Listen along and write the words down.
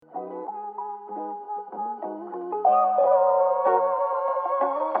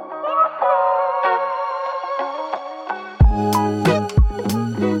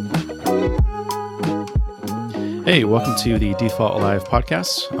Hey, welcome to the Default Alive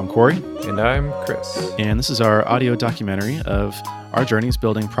podcast. I'm Corey. And I'm Chris. And this is our audio documentary of our journeys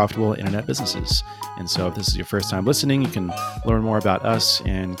building profitable internet businesses. And so if this is your first time listening, you can learn more about us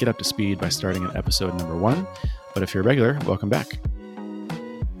and get up to speed by starting at episode number 1. But if you're a regular, welcome back.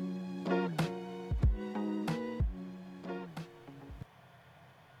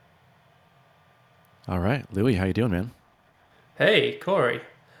 All right, Louis, how you doing, man? Hey, Corey.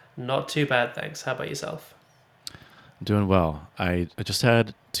 Not too bad, thanks. How about yourself? I'm doing well. I just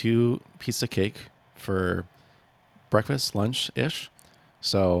had 2 pieces of cake for breakfast, lunch-ish.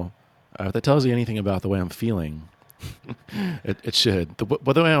 So if that tells you anything about the way I'm feeling, it should. The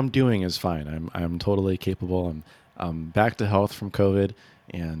way I'm doing is fine. I'm totally capable. I'm back to health from COVID,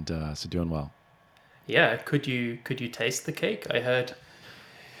 and so doing well. Yeah, could you taste the cake? I heard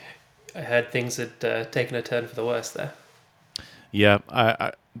things had taken a turn for the worse there.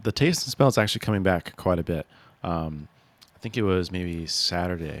 Yeah, the taste and smell is actually coming back quite a bit. I think it was maybe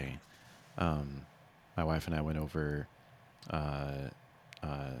Saturday. My wife and I went over, or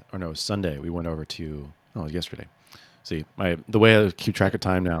no, it was Sunday. We went over to, it was yesterday. See, the way I keep track of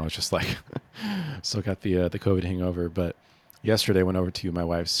time now is just like, still got the COVID hangover. But yesterday I went over to my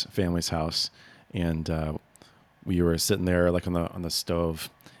wife's family's house, and we were sitting there like on the stove,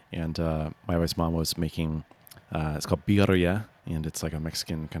 and my wife's mom was making, it's called birria, and it's like a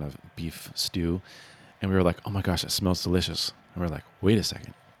Mexican kind of beef stew. And we were like, oh my gosh, it smells delicious. And we're like, wait a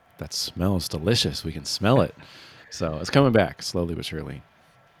second, that smells delicious. We can smell it. So it's coming back slowly but surely.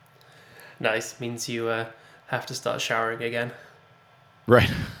 Nice. Means you have to start showering again. Right.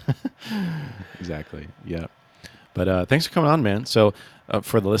 Exactly. Yeah. But thanks for coming on, man. So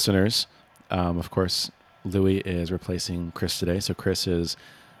for the listeners, of course, Louis is replacing Chris today. So Chris is,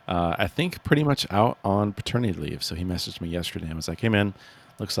 I think, pretty much out on paternity leave. So he messaged me yesterday and was like, hey, man,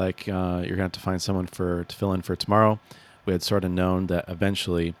 looks like you're going to have to find someone to fill in for tomorrow. We had sort of known that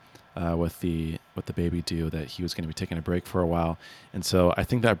eventually with the baby due that he was going to be taking a break for a while. And so I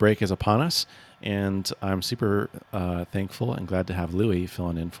think that break is upon us. And I'm super thankful and glad to have Louis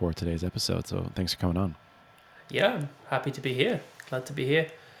filling in for today's episode. So thanks for coming on. Yeah, I'm happy to be here. Glad to be here.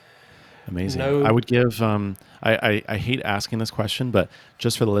 Amazing. No. I would give, I hate asking this question, but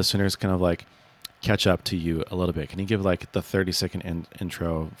just for the listeners, kind of like catch up to you a little bit. Can you give like the 30-second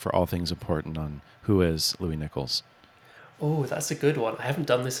intro for all things important on who is Louis Nichols? Oh, that's a good one. I haven't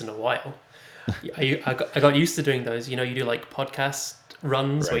done this in a while. I got used to doing those. You know, you do like podcast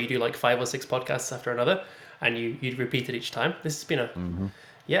runs Right. where you do like 5 or 6 podcasts after another, and you repeat it each time. This has been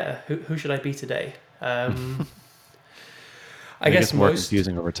who should I be today? I guess it's more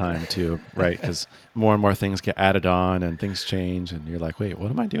confusing over time too, right? Because more and more things get added on and things change, and you're like, wait,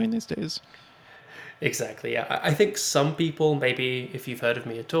 what am I doing these days? Exactly, yeah. I think some people, maybe if you've heard of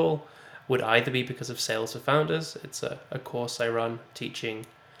me at all, would either be because of Sales for Founders. It's a course I run teaching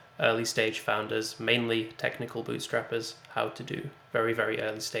early stage founders, mainly technical bootstrappers, how to do very, very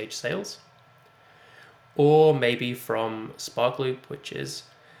early stage sales. Or maybe from Sparkloop, which is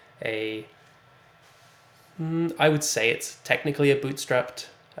I would say it's technically a bootstrapped,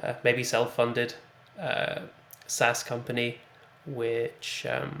 maybe self-funded SaaS company, which...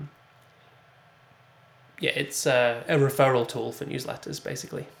 it's a referral tool for newsletters,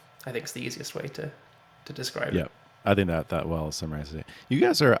 basically. I think it's the easiest way to describe it. Yeah, I think that well summarizes it. You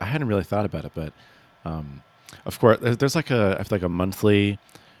guys I hadn't really thought about it, but of course, there's like I feel like a monthly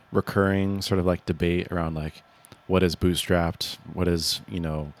recurring sort of like debate around like what is bootstrapped, what is,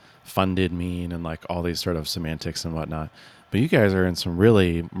 funded mean, and like all these sort of semantics and whatnot. But you guys are in some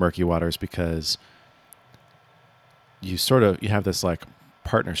really murky waters because you have this like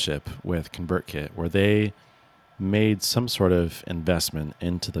partnership with ConvertKit where they made some sort of investment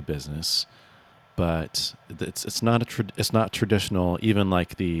into the business, but it's not traditional, even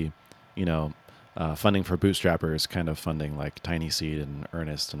like the funding for bootstrappers kind of funding like Tiny Seed and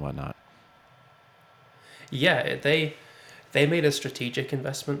Earnest and whatnot. Yeah, they made a strategic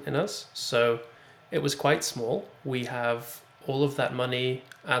investment in us, so it was quite small. We have all of that money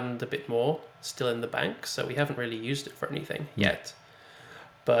and a bit more still in the bank, so we haven't really used it for anything yet.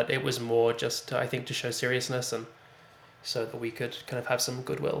 But it was more just, I think, to show seriousness and so that we could kind of have some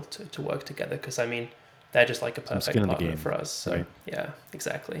goodwill to work together. Because, I mean, they're just like a perfect partner for us. So, right. Yeah,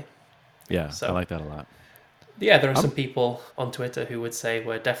 exactly. Yeah, so, I like that a lot. Yeah, there are some people on Twitter who would say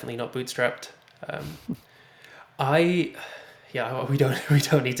we're definitely not bootstrapped. We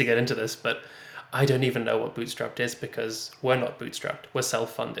don't need to get into this, but I don't even know what bootstrapped is because we're not bootstrapped. We're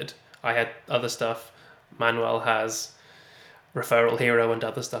self-funded. I had other stuff. Manuel has Referral Hero and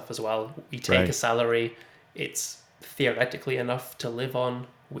other stuff as well. We take a salary. It's theoretically enough to live on.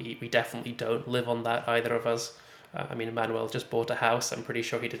 We definitely don't live on that, either of us. I mean, Emmanuel just bought a house. I'm pretty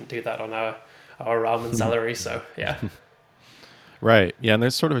sure he didn't do that on our ramen salary. So yeah, Right. Yeah, and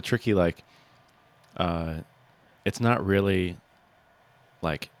there's sort of a tricky like uh it's not really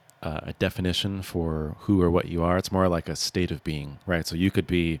like a definition for who or what you are. It's more like a state of being, right? So you could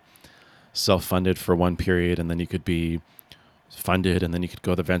be self-funded for one period, and then you could be funded, and then you could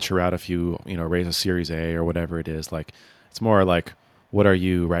go the venture route if you know raise a Series A or whatever it is. Like it's more like what are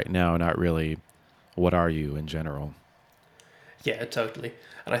you right now, not really what are you in general. yeah, totally.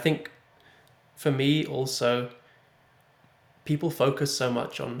 And I think for me also, people focus so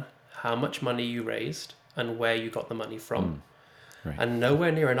much on how much money you raised and where you got the money from, Mm, right. and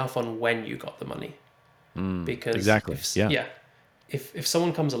nowhere near enough on when you got the money. Because Exactly. Yeah. if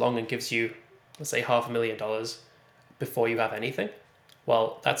someone comes along and gives you, let's say, $500,000 before you have anything,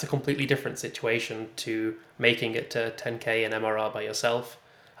 well, that's a completely different situation to making it to 10K in MRR by yourself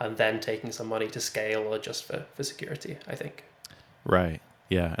and then taking some money to scale or just for security, I think. Right.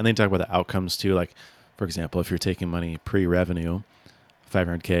 Yeah. And then talk about the outcomes too. Like, for example, if you're taking money pre-revenue,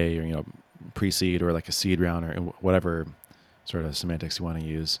 500K or, pre-seed or like a seed round or whatever sort of semantics you want to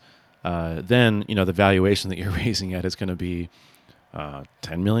use, then, the valuation that you're raising at is going to be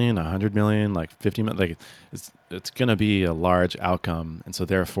 10 million, 100 million, like 50 million. Like it's going to be a large outcome. And so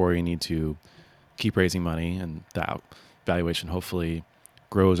therefore you need to keep raising money, and that valuation hopefully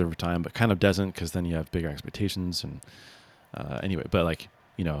grows over time, but kind of doesn't because then you have bigger expectations. And anyway, but like,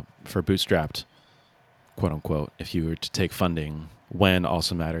 for bootstrapped, quote unquote, if you were to take funding, when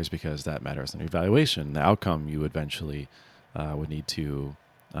also matters because that matters on your valuation, the outcome you eventually would need to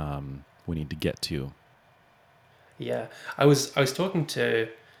we need to get to. Yeah, I was talking to,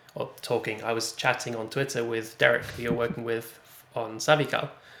 or talking, I was chatting on Twitter with Derek, who you're working with on Savical,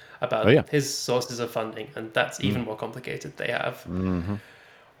 Oh about yeah. his sources of funding, and that's Mm. even more complicated. They have, Mm-hmm.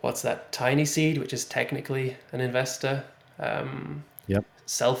 what's that, Tiny Seed, which is technically an investor, um, Yep.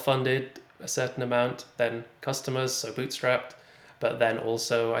 self-funded a certain amount, then customers, so bootstrapped, but then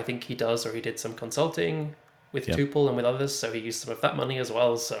also I think he does or he did some consulting with Yep. Tuple and with others, so he used some of that money as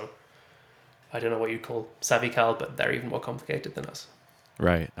well. So I don't know what you'd call Savical, but they're even more complicated than us.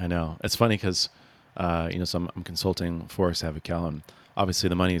 Right. I know. It's funny because, so I'm consulting for Savical, and obviously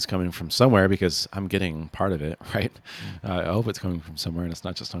the money is coming from somewhere because I'm getting part of it, right? I hope it's coming from somewhere and it's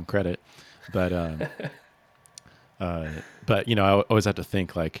not just on credit. But, uh, I always have to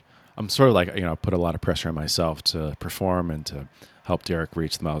think like, I'm sort of like, put a lot of pressure on myself to perform and to help Derek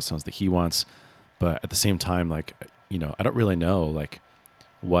reach the milestones that he wants. But at the same time, like, I don't really know like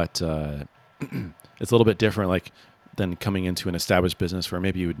what, it's a little bit different like than coming into an established business where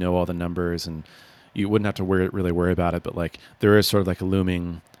maybe you would know all the numbers and you wouldn't have to really worry about it, but like there is sort of like a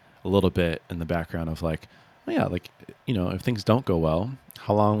looming a little bit in the background of like, oh yeah, like, if things don't go well,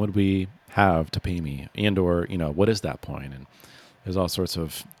 how long would we have to pay me, and or what is that point? And there's all sorts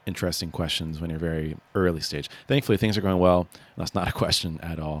of interesting questions when you're very early stage. Thankfully things are going well. That's not a question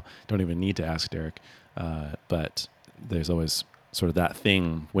at all. Don't even need to ask Derek, but there's always sort of that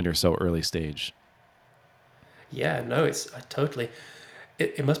thing when you're so early stage. Yeah, no, it's totally.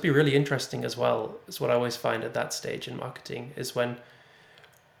 It must be really interesting as well. Is what I always find at that stage in marketing is when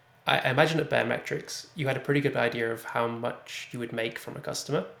I imagine at Baremetrics, you had a pretty good idea of how much you would make from a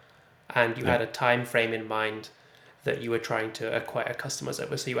customer, and you Yep. had a time frame in mind that you were trying to acquire customers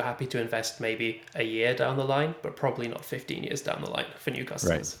over. So you were happy to invest maybe a year down the line, but probably not 15 years down the line for new Right.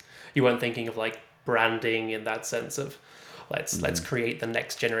 customers. You weren't thinking of like branding in that sense of let's Mm-hmm. create the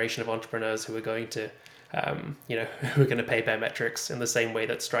next generation of entrepreneurs who are going to who are going to pay Baremetrics in the same way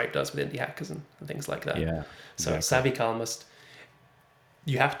that Stripe does with indie hackers and things like that. Yeah, So exactly. Savical must,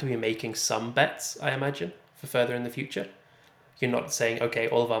 you have to be making some bets, I imagine, for further in the future. You're not saying, okay,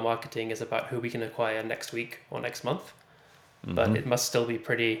 all of our marketing is about who we can acquire next week or next month, but Mm-hmm. it must still be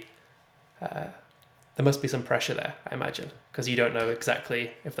pretty. There must be some pressure there, I imagine, because you don't know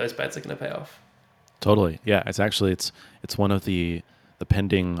exactly if those bets are going to pay off. Totally. Yeah, it's one of the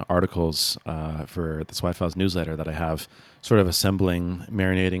pending articles for the Swy Files newsletter that I have sort of assembling,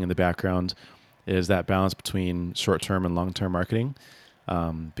 marinating in the background, is that balance between short term and long term marketing.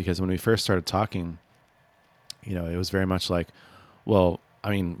 Because when we first started talking, it was very much like, well, I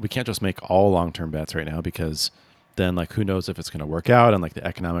mean, we can't just make all long term bets right now because then like who knows if it's going to work out, and like the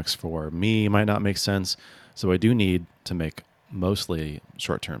economics for me might not make sense. So I do need to make mostly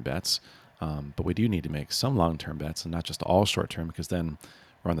short term bets, but we do need to make some long term bets and not just all short term, because then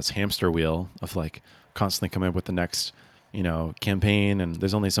we're on this hamster wheel of like constantly coming up with the next campaign, and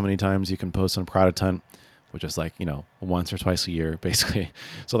there's only so many times you can post on Product Hunt, which is like once or twice a year basically.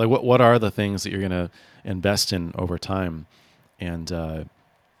 So like what are the things that you're going to invest in over time? And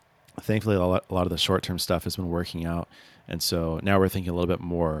thankfully a lot of the short-term stuff has been working out, and so now we're thinking a little bit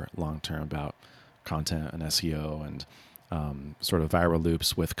more long-term about content and SEO and sort of viral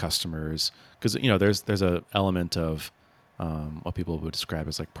loops with customers, because there's a element of what people would describe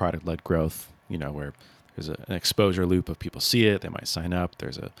as like product-led growth, where there's an exposure loop of people see it, they might sign up.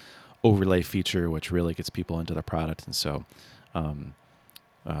 There's a overlay feature which really gets people into the product, and so um,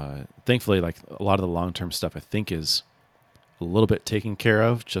 thankfully, like a lot of the long-term stuff, I think is a little bit taken care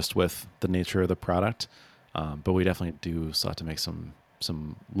of just with the nature of the product. But we definitely do still have to make some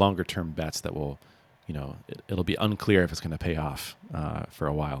longer term bets that will, it'll be unclear if it's going to pay off for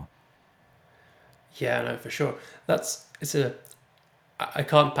a while. Yeah, no, for sure. It's a. I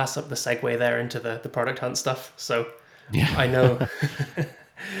can't pass up the segue there into the product hunt stuff. So Yeah. I know.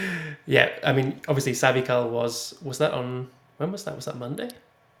 Yeah, I mean, obviously, SavvyCal was that on when was that? Was that Monday?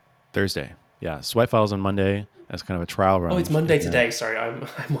 Thursday. Yeah. Swipe files on Monday as kind of a trial Oh, run. it's Monday today. Sorry, I'm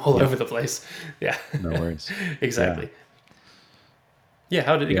all Yep. over the place. Yeah, No worries. Yeah. exactly. Yeah,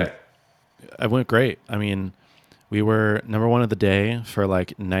 how did it Yeah. go? It went great. I mean, we were number one of the day for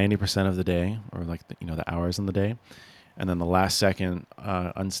like 90% of the day, or like the hours in the day, and then the last second,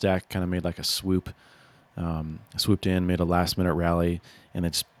 Unstack kind of made like a swooped in, made a last minute rally, and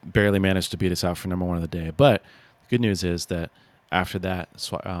it's barely managed to beat us out for number one of the day. But the good news is that after that,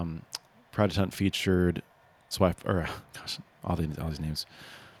 Product Hunt featured Swipe, or gosh, all these names.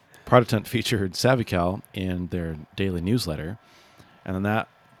 Product Hunt featured SavvyCal in their daily newsletter, and then that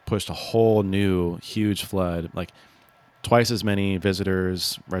pushed a whole new huge flood, like twice as many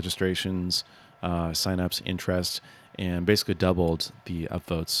visitors, registrations, signups, interest, and basically doubled the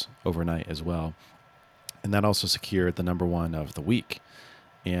upvotes overnight as well. And that also secured the number one of the week,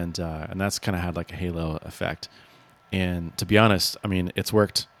 and that's kind of had like a halo effect. And to be honest, I mean, it's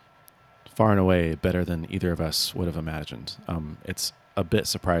worked far and away better than either of us would have imagined. It's a bit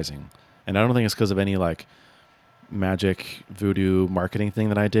surprising, and I don't think it's because of any like magic voodoo marketing thing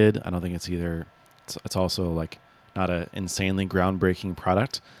that I did. I don't think it's either. It's also like not an insanely groundbreaking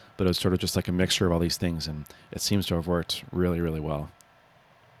product, but it was sort of just like a mixture of all these things, and it seems to have worked really, really well.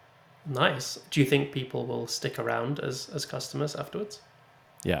 Nice. Do you think people will stick around as customers afterwards?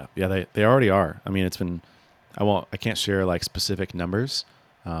 Yeah, yeah, they already are. I mean, it's been. I can't share like specific numbers.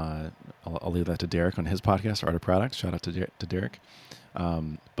 I'll leave that to Derek on his podcast, Art of Product. Shout out to Derek.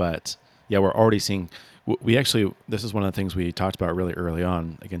 But yeah, we're already seeing. We actually, this is one of the things we talked about really early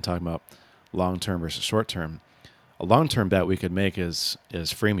on. Again, talking about long term versus short term. A long term bet we could make is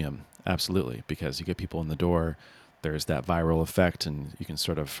freemium, absolutely, because you get people in the door. There's that viral effect, and you can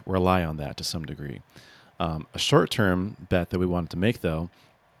sort of rely on that to some degree. A short term bet that we wanted to make, though,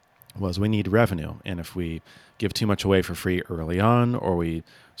 was we need revenue. And if we give too much away for free early on, or we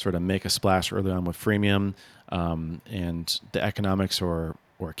sort of make a splash early on with freemium, and the economics or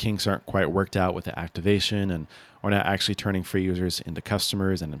kinks aren't quite worked out with the activation, and we're not actually turning free users into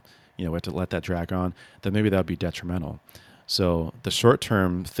customers, and we have to let that drag on, then maybe that would be detrimental. So the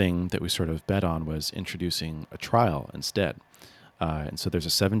short-term thing that we sort of bet on was introducing a trial instead. And so there's a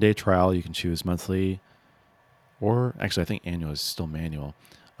 7-day trial. You can choose monthly, or actually I think annual is still manual.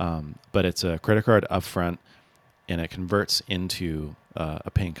 But it's a credit card upfront, and it converts into a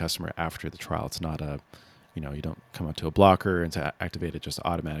paying customer after the trial. It's not you don't come up to a blocker and to activate it just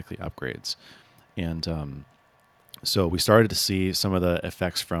automatically upgrades. And so we started to see some of the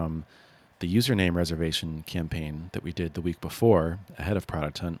effects from the username reservation campaign that we did the week before ahead of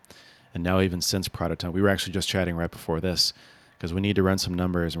Product Hunt. And now even since Product Hunt, we were actually just chatting right before this because we need to run some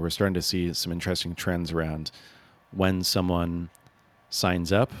numbers, and we're starting to see some interesting trends around when someone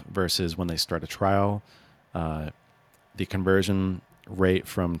signs up versus when they start a trial, the conversion rate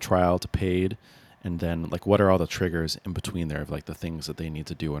from trial to paid, and then like what are all the triggers in between there of like the things that they need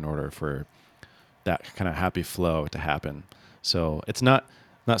to do in order for that kind of happy flow to happen. So it's not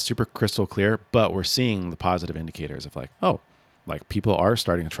super crystal clear, but we're seeing the positive indicators of like people are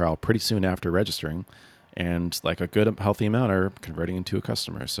starting a trial pretty soon after registering, and like a good healthy amount are converting into a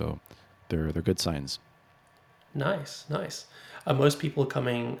customer. So they're good signs. Nice, nice. Are most people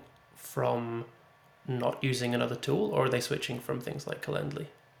coming from not using another tool, or are they switching from things like Calendly?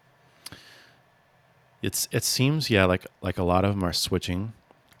 It seems, yeah, like a lot of them are switching,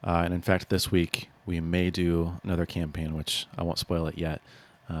 and in fact, this week we may do another campaign, which I won't spoil it yet,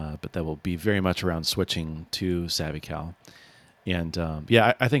 but that will be very much around switching to SavvyCal. And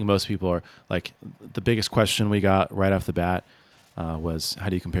yeah, I think most people are like, the biggest question we got right off the bat was how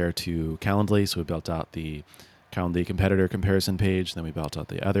do you compare to Calendly? So we built out the Calendly competitor comparison page, then we built out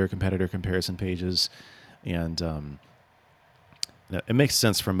the other competitor comparison pages, and it makes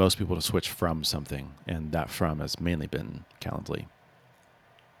sense for most people to switch from something, and that from has mainly been Calendly.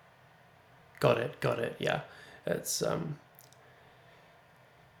 Got it. Got it. Yeah. It's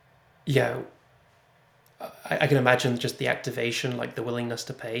yeah. I can imagine just the activation, like the willingness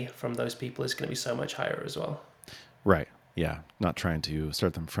to pay from those people, is going to be so much higher as well. Right. Yeah. Not trying to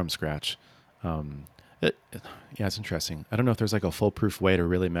start them from scratch. Um, yeah, it's interesting. I don't know if there's like a foolproof way to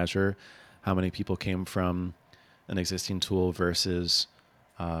really measure how many people came from an existing tool versus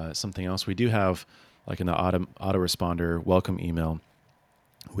something else. We do have like in the autoresponder welcome email,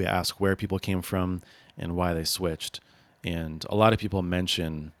 we ask where people came from and why they switched. And a lot of people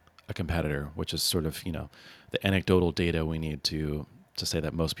mention a competitor, which is sort of, the anecdotal data we need to say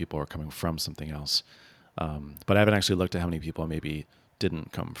that most people are coming from something else. But I haven't actually looked at how many people maybe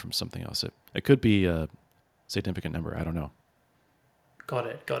didn't come from something else. It could be a significant number. I don't know. Got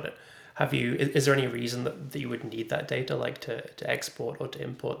it. Got it. Have you? Is there any reason that you would need that data, like to export or to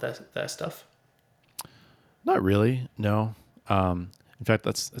import their stuff? Not really. No. In fact,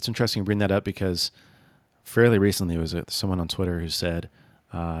 that's interesting you bring that up because fairly recently there was someone on Twitter who said,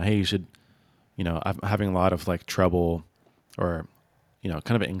 "Hey, you should, I'm having a lot of like trouble or,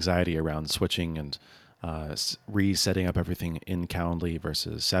 kind of anxiety around switching and resetting up everything in Calendly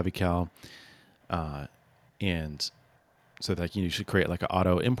versus SavvyCal, and so that you should create like an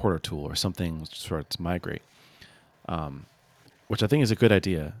auto importer tool or something sort of to migrate." Which I think is a good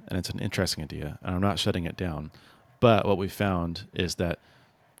idea, and it's an interesting idea, and I'm not shutting it down. But what we found is that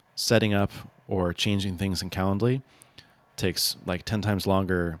setting up or changing things in Calendly takes like 10 times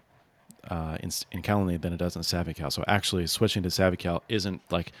longer in Calendly than it does in SavvyCal. So actually switching to SavvyCal isn't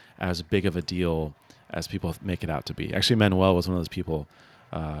like as big of a deal as people make it out to be. Actually, Manuel was one of those people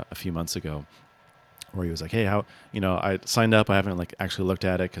a few months ago where he was like, "Hey, how, I signed up. I haven't like actually looked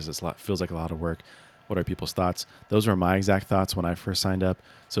at it because feels like a lot of work. What are people's thoughts?" Those were my exact thoughts when I first signed up.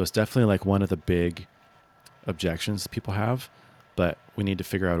 So it's definitely like one of the big objections people have, but we need to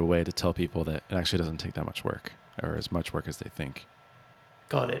figure out a way to tell people that it actually doesn't take that much work or as much work as they think.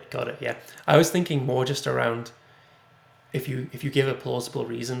 Got it. Got it. Yeah. I was thinking more just around if you give a plausible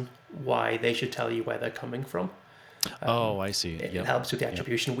reason why they should tell you where they're coming from. Oh, I see. It Yep. helps with the Yep.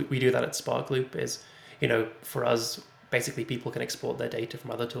 attribution. We do that at SparkLoop. Is for us, basically people can export their data from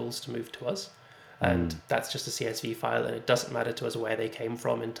other tools to move to us, and that's just a CSV file, and it doesn't matter to us where they came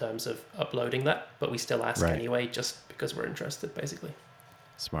from in terms of uploading that, but we still ask Right. anyway, just because we're interested, basically.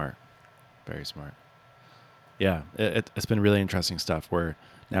 Smart. Very smart. Yeah, it's been really interesting stuff.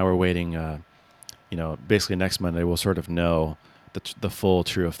 Now we're waiting. Basically next Monday we'll sort of know the full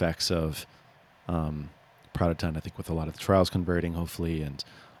true effects of Product Hunt. I think with a lot of the trials converting, hopefully, and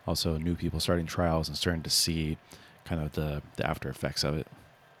also new people starting trials and starting to see kind of the after effects of it.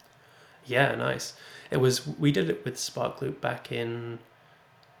 Yeah, nice. We did it with SparkLoop back in,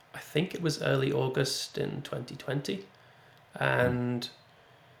 I think it was early August in 2020, and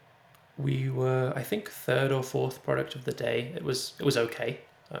we were, I think, third or fourth product of the day. It was okay.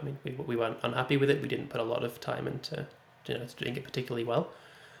 I mean, we weren't unhappy with it. We didn't put a lot of time into doing it particularly well.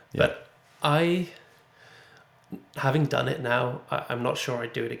 Yeah. But I, having done it now, I'm not sure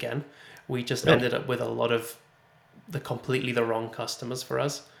I'd do it again. We just Really? ended up with a lot of completely the wrong customers for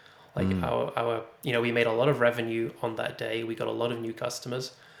us. Like our we made a lot of revenue on that day. We got a lot of new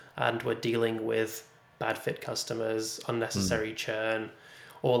customers, and we're dealing with bad fit customers, unnecessary churn,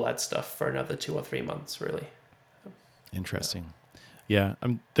 all that stuff for another 2 or 3 months, really. Interesting. Yeah,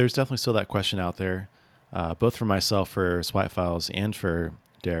 there's definitely still that question out there, both for myself for Swipe Files and for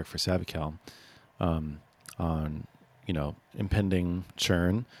Derek for SavvyCal, on impending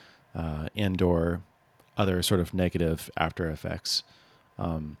churn and or other sort of negative after effects.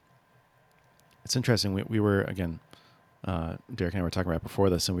 It's interesting. We were again, Derek and I were talking about before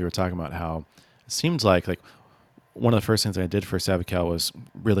this, and we were talking about how it seems like one of the first things I did for SavvyCal was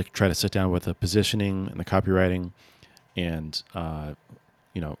really try to sit down with the positioning and the copywriting, and kind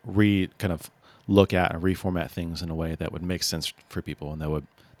of look at and reformat things in a way that would make sense for people and that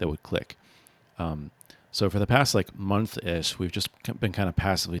would click. So for the past like month-ish, we've just been kind of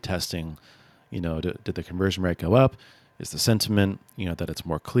passively testing, did the conversion rate go up? Is the sentiment, that it's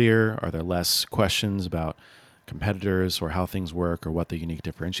more clear? Are there less questions about competitors or how things work or what the unique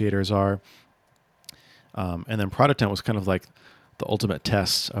differentiators are? And then Product Hunt was kind of like the ultimate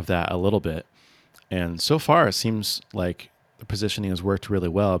test of that a little bit. And so far, it seems like the positioning has worked really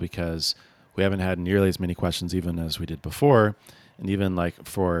well because we haven't had nearly as many questions even as we did before. And even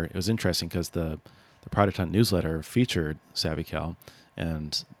it was interesting because the Product Hunt newsletter featured SavvyCal,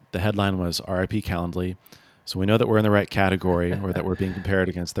 and the headline was RIP Calendly. So we know that we're in the right category or that we're being compared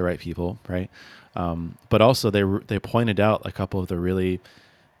against the right people, right? But also they pointed out a couple of the really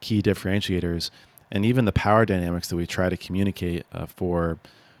key differentiators and even the power dynamics that we try to communicate for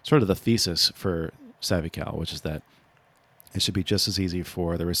sort of the thesis for SavvyCal, which is that it should be just as easy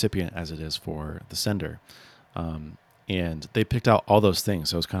for the recipient as it is for the sender. And they picked out all those things.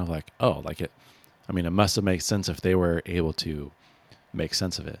 So it was kind of like, oh, like it, I mean, it must have made sense if they were able to make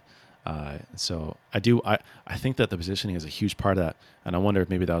sense of it. So I think that the positioning is a huge part of that. And I wonder if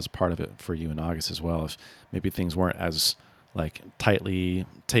maybe that was part of it for you in August as well. If maybe things weren't as like tightly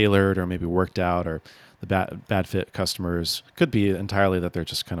tailored or maybe worked out, or the bad fit customers could be entirely that they're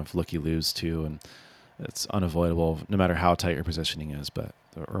just kind of looky-loos too. And it's unavoidable no matter how tight your positioning is, but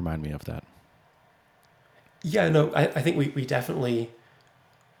remind me of that. Yeah, no, I think we definitely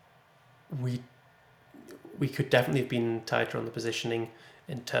we we could definitely have been tighter on the positioning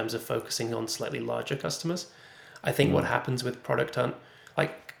in terms of focusing on slightly larger customers. I think what happens with Product Hunt,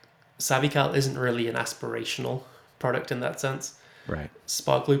 like SavvyCal isn't really an aspirational product in that sense. Right.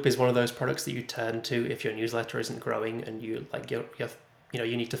 Sparkloop is one of those products that you turn to if your newsletter isn't growing and you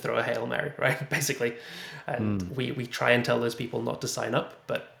need to throw a Hail Mary, right? Basically. And we try and tell those people not to sign up,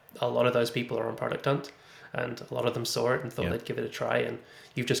 but a lot of those people are on Product Hunt, and a lot of them saw it and thought they'd give it a try. And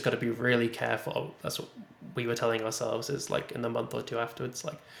you've just got to be really careful. That's what we were telling ourselves, is like in the month or two afterwards,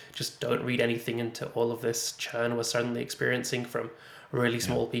 like just don't read anything into all of this churn we're suddenly experiencing from really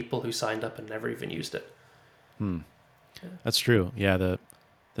small people who signed up and never even used it. That's true. Yeah, the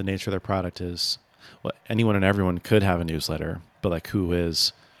nature of their product is, well, anyone and everyone could have a newsletter, but like who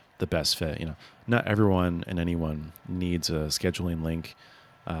is the best fit? You know, not everyone and anyone needs a scheduling link,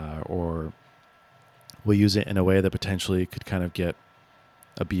 or will use it in a way that potentially could kind of get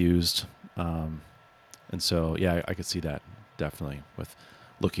abused. And so, yeah, I could see that definitely with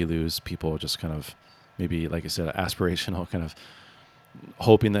looky-loos, people just kind of maybe, like I said, aspirational, kind of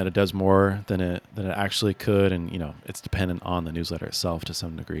hoping that it does more than it actually could, and it's dependent on the newsletter itself to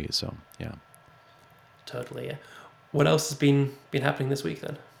some degree. So yeah, totally. Yeah. What else has been happening this week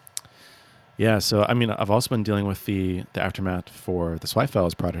then? Yeah, so I mean, I've also been dealing with the aftermath for the Swipe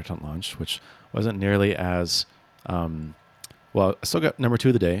Files Product Hunt launch, which wasn't nearly as well. I still got number 2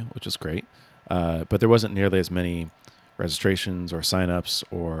 of the day, which is great, but there wasn't nearly as many registrations or signups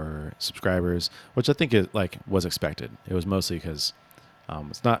or subscribers, which I think was expected. It was mostly because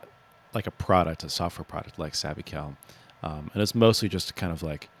it's not like a software product like SavvyCal, and it's mostly just to kind of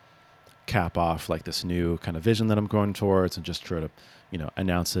like cap off like this new kind of vision that I'm going towards and just try to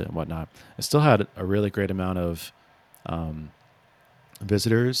announce it and whatnot. I still had a really great amount of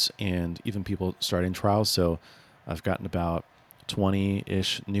visitors and even people starting trials. So I've gotten about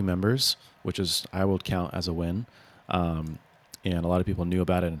 20-ish new members, which is I would count as a win. And a lot of people knew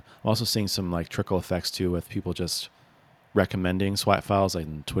about it. And I'm also seeing some like trickle effects too, with people just recommending Swipe Files like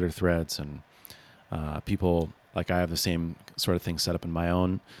in Twitter threads, and people like I have the same sort of thing set up in my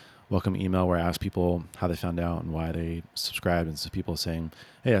own welcome email where I ask people how they found out and why they subscribed. And so people saying,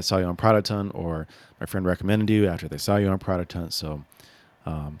 hey, I saw you on Product Hunt, or my friend recommended you after they saw you on Product Hunt. So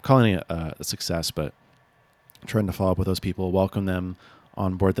calling it a success, but trying to follow up with those people, welcome them,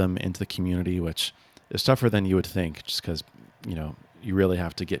 onboard them into the community, which is tougher than you would think, just because, you really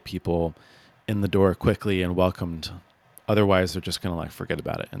have to get people in the door quickly and welcomed. Otherwise, they're just going to like forget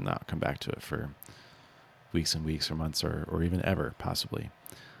about it and not come back to it for weeks and weeks or months or even ever, possibly.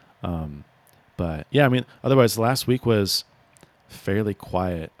 But yeah, I mean, otherwise last week was fairly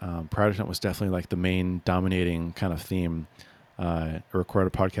quiet. Product Hunt was definitely like the main dominating kind of theme. I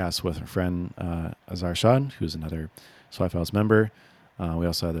recorded a podcast with a friend, Azar Shad, who's another Swipe Files member. We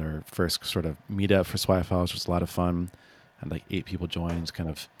also had our first sort of meetup for Swipe Files, which was a lot of fun. Had like 8 people join to kind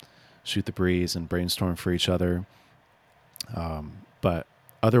of shoot the breeze and brainstorm for each other. But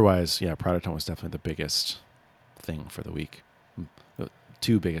otherwise, yeah, Product Hunt was definitely the biggest thing for the week. The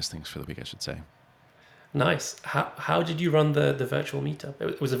 2 biggest things for the week, I should say. Nice. How did you run the virtual meetup?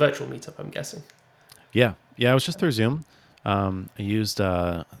 It was a virtual meetup, I'm guessing. Yeah, it was just through Zoom. I used,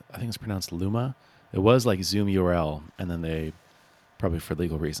 I think it's pronounced Luma. It was like Zoom URL, and then they, probably for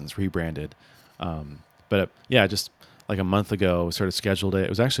legal reasons, rebranded. But just like a month ago, we sort of scheduled it.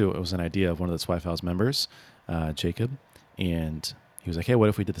 It was an idea of one of the Swipe Files members, Jacob, and he was like, hey, what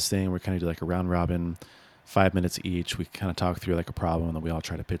if we did this thing? We kind of do like a round robin, 5 minutes each. We kind of talk through like a problem, and then we all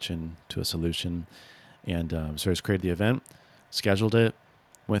try to pitch in to a solution. And so I just created the event, scheduled it,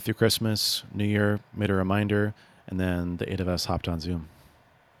 went through Christmas, New Year, made a reminder, and then the 8 of us hopped on Zoom.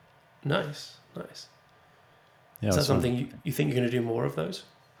 Nice. Yeah, is that something you think you're going to do more of those?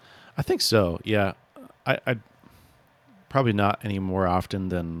 I think so, yeah. I probably not any more often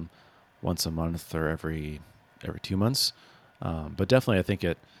than once a month or every 2 months. But definitely I think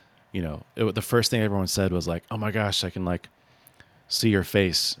the first thing everyone said was like, oh my gosh, I can like see your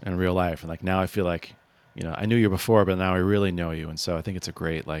face in real life. And like now I feel like I knew you before, but now I really know you. And so I think it's a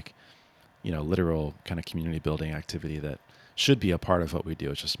great, like, literal kind of community building activity that should be a part of what we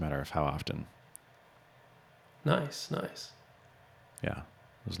do. It's just a matter of how often. Nice, nice. Yeah,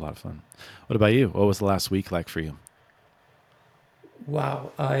 it was a lot of fun. What about you? What was the last week like for you?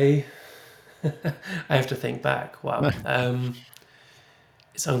 Wow, I I have to think back. Wow,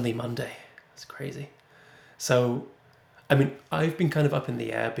 it's only Monday. It's crazy. So, I mean, I've been kind of up in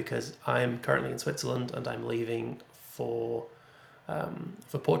the air because I'm currently in Switzerland and I'm leaving for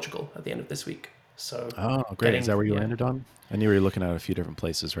Portugal at the end of this week. So, Oh, great. Is getting that where you yeah, landed on? I knew you were looking at a few different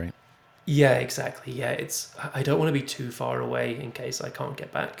places, right? yeah, exactly. Yeah, it's I don't want to be too far away in case I can't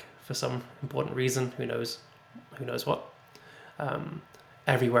get back for some important reason. Who knows? Who knows what? Um,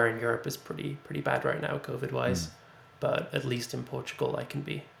 Everywhere in Europe is pretty bad right now, COVID Mm. wise. But at least in Portugal, I can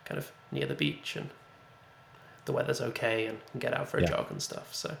be kind of near the beach and the weather's okay and can get out for a Yeah. jog and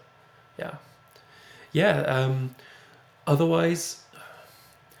stuff. So, yeah, yeah. Otherwise,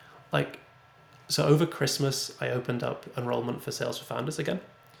 like so over Christmas, I opened up enrollment for Sales for Founders again,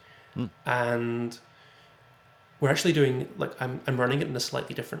 Mm. and we're actually doing like I'm running it in a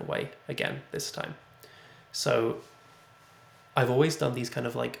slightly different way again this time. So I've always done these kind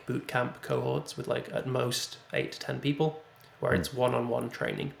of like boot camp cohorts with like at most 8 to 10 people, where Mm. it's one-on-one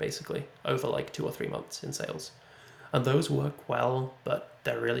training basically over like 2 or 3 months in sales. And those work well, but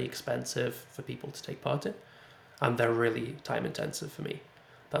they're really expensive for people to take part in, and they're really time intensive for me.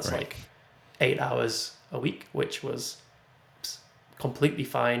 That's Right. like 8 hours a week, which was completely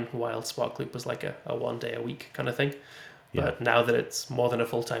fine while Sparkloop was like a 1 day a week kind of thing. Yeah. But now that it's more than a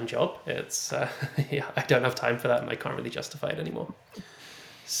full time job, it's yeah, I don't have time for that, and I can't really justify it anymore.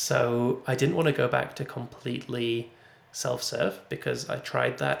 So I didn't want to go back to completely self serve because I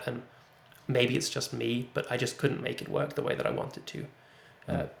tried that, and maybe it's just me, but I just couldn't make it work the way that I wanted to.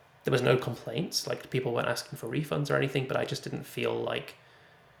 Mm. Uh, there was no complaints, like people weren't asking for refunds or anything, but I just didn't feel like,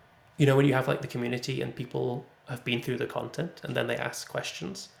 when you have like the community and people have been through the content and then they ask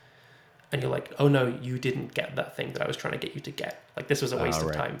questions and you're like, oh no, you didn't get that thing that I was trying to get you to get. Like this was a waste of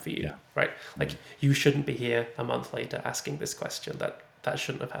Right. time for you, Yeah. right? Like Mm. you shouldn't be here a month later asking this question. That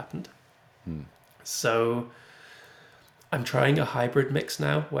shouldn't have happened. Mm. So I'm trying a hybrid mix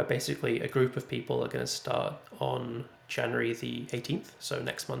now where basically a group of people are going to start on January the 18th, so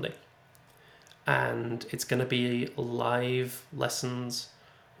next Monday. And it's going to be live lessons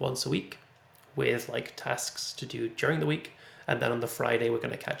once a week with like tasks to do during the week. And then on the Friday, we're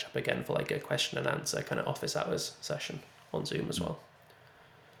going to catch up again for like a question and answer kind of office hours session on Zoom as Mm. well.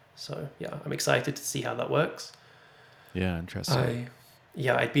 So yeah, I'm excited to see how that works. Yeah. Interesting. I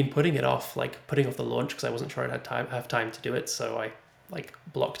Yeah, I'd been putting off the launch because I wasn't sure I'd have time to do it. So I like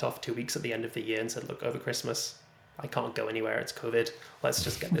blocked off 2 weeks at the end of the year and said, look, over Christmas, I can't go anywhere. It's COVID. Let's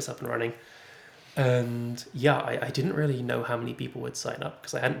just get this up and running. And yeah, I didn't really know how many people would sign up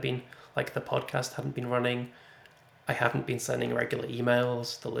because I hadn't been like the podcast hadn't been running. I haven't been sending regular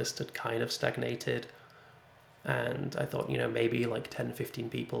emails. The list had kind of stagnated. And I thought, maybe like 10, 15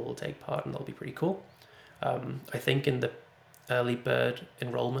 people will take part and that'll be pretty cool. I think in the early bird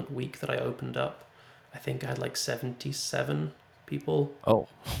enrollment week that I opened up, I think I had like 77 people Oh,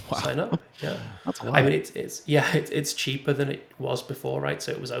 sign wow. up. Yeah. That's a I mean, lot. it's cheaper than it was before, right?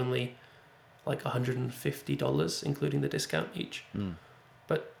 So it was only like $150, including the discount each. Mm.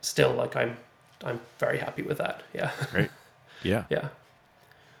 But still, like I'm very happy with that. Yeah. Great. Yeah. Yeah.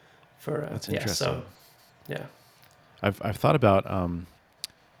 For That's yeah. So interesting. yeah. I've thought about,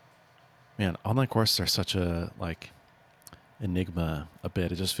 man, online courses are such a like enigma a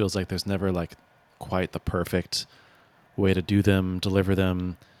bit. It just feels like there's never like quite the perfect way to do them, deliver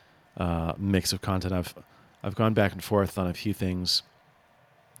them, mix of content. I've gone back and forth on a few things.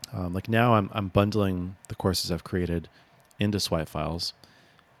 Like now I'm bundling the courses I've created into swipe files,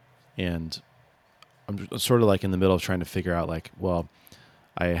 and I'm sort of like in the middle of trying to figure out like, well,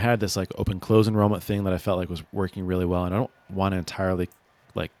 I had this like open close enrollment thing that I felt like was working really well, and I don't want to entirely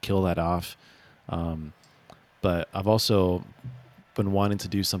like kill that off. Um, but I've also been wanting to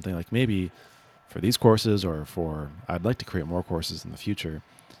do something like maybe for these courses or for I'd like to create more courses in the future.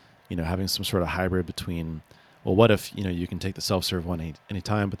 Having some sort of hybrid between, well, what if you can take the self-serve one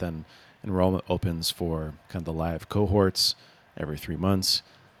anytime, but then enrollment opens for kind of the live cohorts every 3 months.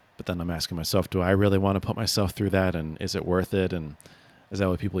 But then I'm asking myself, do I really want to put myself through that, and is it worth it? And is that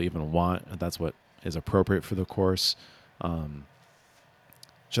what people even want? And that's what is appropriate for the course. Um,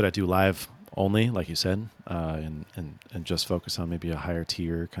 should I do live only, like you said, and just focus on maybe a higher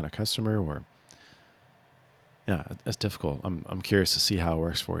tier kind of customer? Or yeah, it's difficult. I'm curious to see how it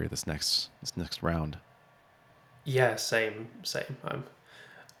works for you this next round. Yeah. Same. Same.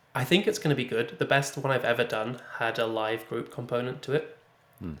 I think it's going to be good. The best one I've ever done had a live group component to it,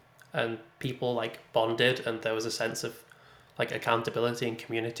 Hmm. and people like bonded, and there was a sense of like accountability and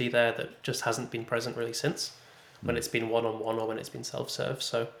community there that just hasn't been present really since when Hmm. it's been one on one or when it's been self serve.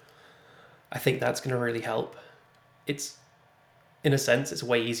 So I think that's going to really help. It's in a sense it's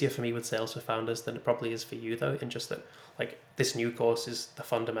way easier for me with sales for founders than it probably is for you though, in just that like this new course is the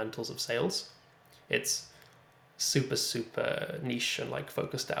fundamentals of sales. It's super niche and like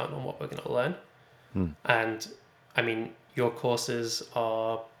focused down on what we're going to learn. Hmm. And I mean, your courses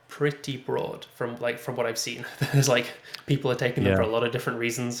are pretty broad from what I've seen. There's like people are taking them for Yeah. a lot of different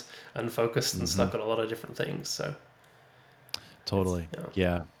reasons and focused and Hmm. stuck on a lot of different things. So it's Totally.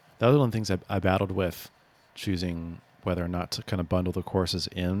 Yeah. That was one of the things I battled with choosing whether or not to kind of bundle the courses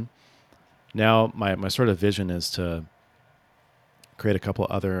in. Now, my sort of vision is to create a couple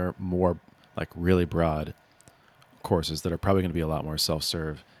other more like really broad courses that are probably going to be a lot more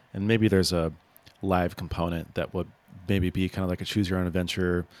self-serve. And maybe there's a live component that would maybe be kind of like a choose your own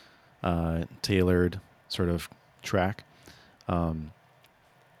adventure, tailored sort of track. Um,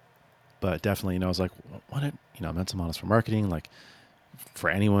 but definitely, I was like, what, mental models for marketing, like for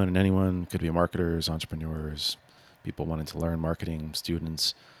anyone and anyone, could be marketers, entrepreneurs, people wanting to learn marketing,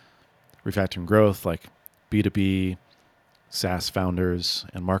 students, refactoring growth, like B2B, SaaS founders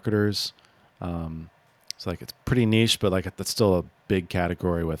and marketers. It's like it's pretty niche, but like that's still a big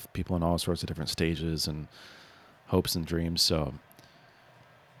category with people in all sorts of different stages and hopes and dreams. So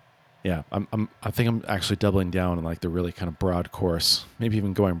yeah, I think I'm actually doubling down on like the really kind of broad course, maybe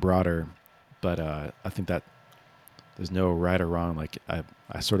even going broader. But I think that there's no right or wrong. Like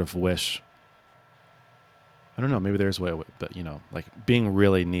I sort of wish, I don't know, maybe there's a way, but like being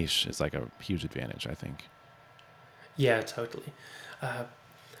really niche is like a huge advantage, I think. yeah, totally. Uh,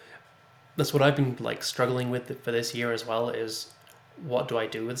 that's what I've been like struggling with for this year as well. Is what do I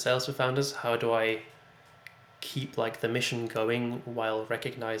do with sales for founders? How do I keep like the mission going while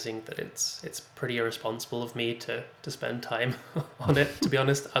recognizing that it's pretty irresponsible of me to spend time on it, to be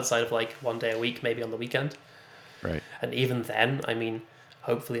honest, outside of like one day a week, maybe on the weekend. Right. And even then, I mean,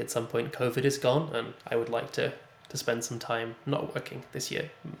 hopefully at some point COVID is gone and I would like to spend some time not working this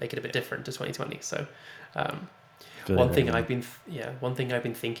year, make it a bit different to 2020. So um, Feel you there, man. one thing I've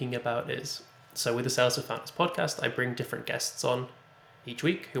been thinking about is, so with the Sales of Founders podcast, I bring different guests on each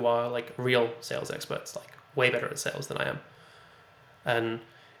week who are like real sales experts, like way better at sales than I am. And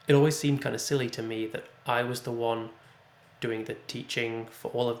it always seemed kind of silly to me that I was the one doing the teaching for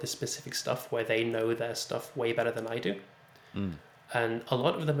all of this specific stuff where they know their stuff way better than I do. Mm. And a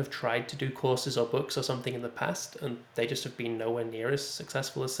lot of them have tried to do courses or books or something in the past, and they just have been nowhere near as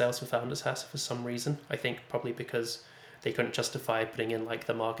successful as Sales for Founders has for some reason. I think probably because they couldn't justify putting in like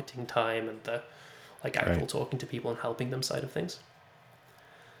the marketing time and the like actual Right. talking to people and helping them side of things.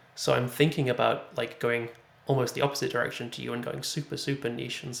 So I'm thinking about like going almost the opposite direction to you and going super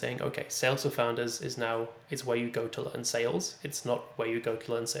niche and saying, okay, Sales for Founders is now it's where you go to learn sales. It's not where you go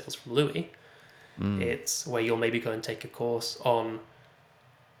to learn sales from Louis. Mm. It's where you'll maybe go and take a course on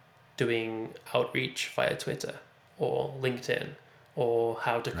doing outreach via Twitter or LinkedIn or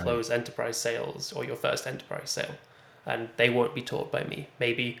how to Right. close enterprise sales or your first enterprise sale. And they won't be taught by me.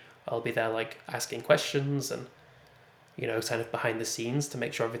 Maybe I'll be there like asking questions and kind of behind the scenes to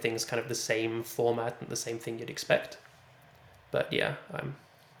make sure everything's kind of the same format and the same thing you'd expect. But yeah, I'm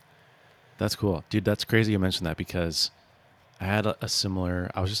That's cool. Dude, that's crazy you mentioned that because I had a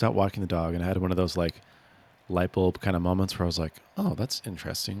similar, I was just out walking the dog and I had one of those like light bulb kind of moments where I was like, oh, that's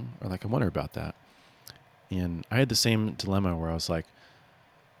interesting. Or like, I wonder about that. And I had the same dilemma where I was like,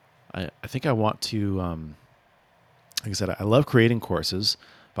 I think I want to, like I said, I love creating courses,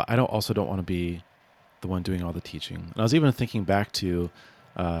 but I don't want to be the one doing all the teaching. And I was even thinking back to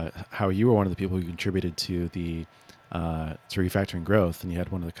how you were one of the people who contributed to the to refactoring growth, and you had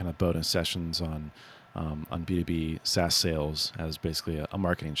one of the kind of bonus sessions on B2B SaaS sales as basically a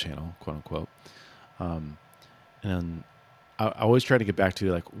marketing channel, quote unquote. Um, and I always try to get back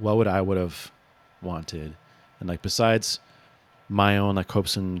to like what would have wanted, and like besides my own like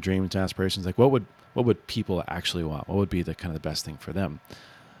hopes and dreams and aspirations, like what would people actually want? What would be the kind of the best thing for them?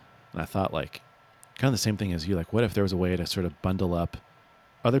 And I thought like kind of the same thing as you. Like, what if there was a way to sort of bundle up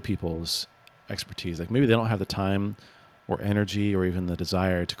other people's expertise? Like maybe they don't have the time or energy or even the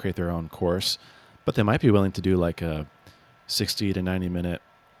desire to create their own course, but they might be willing to do like a 60 to 90-minute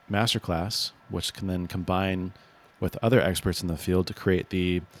masterclass, which can then combine with other experts in the field to create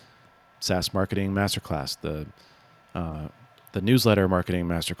the SaaS marketing masterclass, uh, the newsletter marketing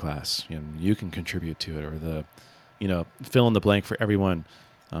masterclass. You can contribute to it, or the fill in the blank for everyone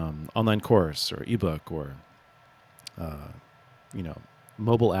online course or ebook or uh, you know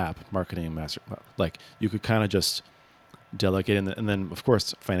mobile app marketing master. Like you could kind of just delegate and then of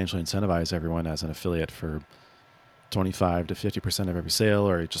course financially incentivize everyone as an affiliate for 25 to 50% of every sale,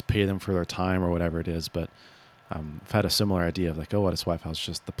 or just pay them for their time or whatever it is. But I've had a similar idea of like, oh, what is Swipe House?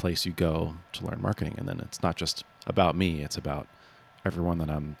 Just the place you go to learn marketing. And then it's not just about me, it's about everyone that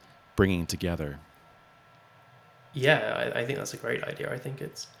I'm bringing together. Yeah, I think that's a great idea. I think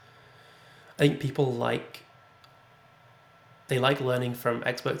people like they like learning from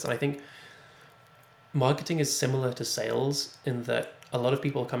experts, and I think marketing is similar to sales in that a lot of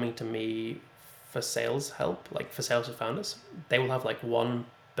people coming to me for sales help, like for sales of founders, they will have like one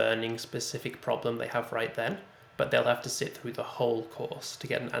burning specific problem they have right then, but they'll have to sit through the whole course to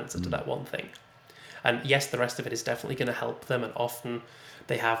get an answer to Mm. that one thing. And yes, the rest of it is definitely going to help them, and often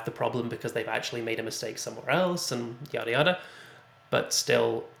they have the problem because they've actually made a mistake somewhere else and yada yada. But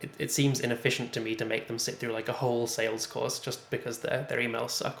still, it seems inefficient to me to make them sit through like a whole sales course just because their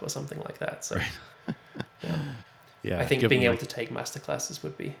emails suck or something like that. So Right. yeah, I Yeah. think Give being them able like, to take master classes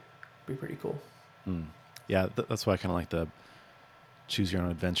would be pretty cool. mm. Yeah. That's why I kind of like the choose your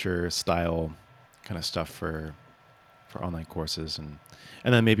own adventure style kind of stuff for online courses. And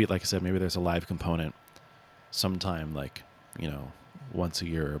then maybe, like I said, maybe there's a live component sometime, like, you know, once a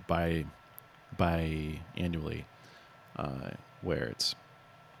year or bi-annually, uh, where it's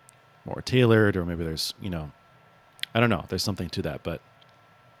more tailored, or maybe there's, I don't know, there's something to that. But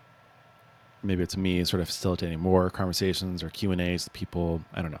maybe it's me sort of facilitating more conversations or Q&As with people.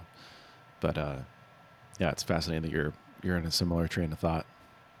 I don't know. But yeah, it's fascinating that you're in a similar train of thought.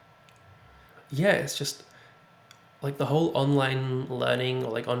 Yeah, it's just like the whole online learning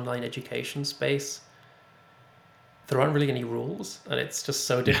or like online education space. There aren't really any rules, and it's just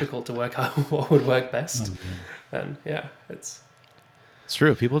so Yeah. difficult to work out what would work Oh, best. man. And yeah, it's It's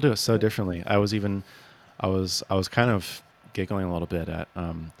true. People do it so differently. I was kind of giggling a little bit at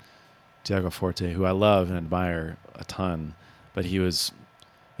Diego Forte, who I love and admire a ton, but he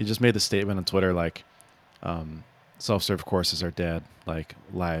just made the statement on Twitter like, um, self-serve courses are dead, like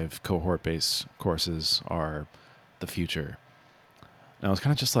live cohort-based courses are the future. And I was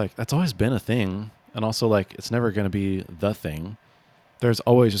kind of just like, that's always been a thing, and also like it's never going to be the thing. There's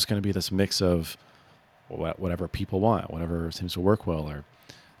always just going to be this mix of whatever people want, whatever seems to work well, or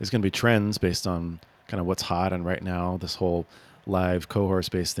there's going to be trends based on kind of what's hot. And right now, this whole live cohort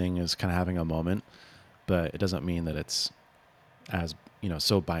based thing is kind of having a moment, but it doesn't mean that it's as,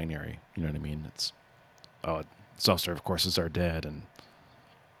 so binary. You know what I mean? It's, oh, self-serve courses are dead.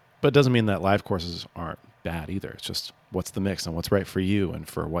 But it doesn't mean that live courses aren't bad either. It's just what's the mix and what's right for you and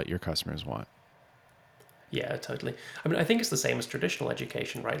for what your customers want. yeah, totally. I mean, I think it's the same as traditional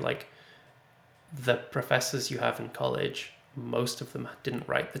education, right? Like the professors you have in college, most of them didn't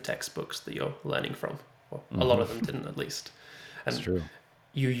write the textbooks that you're learning from. Well, a lot Hmm. of them didn't, at least. It's And true.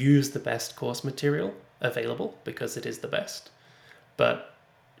 you use the best course material available because it is the best. But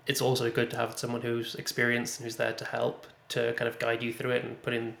it's also good to have someone who's experienced and who's there to help to kind of guide you through it and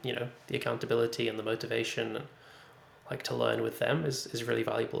put in, the accountability and the motivation and like to learn with them is really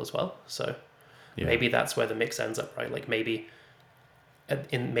valuable as well. So Yeah. maybe that's where the mix ends up, right? Like maybe at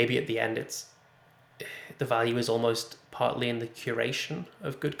the end it's the value is almost partly in the curation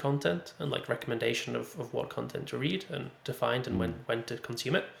of good content and like recommendation of what content to read and to find and Mm. when to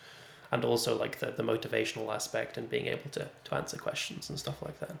consume it, and also like the motivational aspect and being able to answer questions and stuff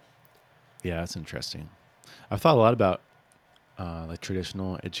like that. Yeah, that's interesting. I've thought a lot about like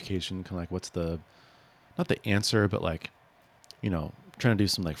traditional education, kind of like what's the not the answer, but like, trying to do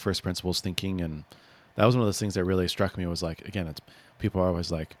some like first principles thinking. And that was one of those things that really struck me was like, again, it's people are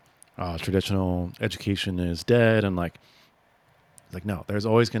always like, traditional education is dead. And like, no, there's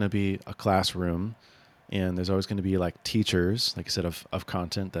always going to be a classroom, and there's always going to be like teachers, like I said, of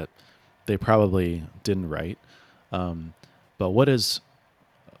content that they probably didn't write. Um, but what is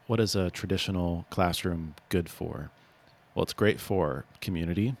a traditional classroom good for? Well, it's great for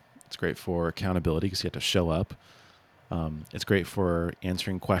community. It's great for accountability because you have to show up. It's great for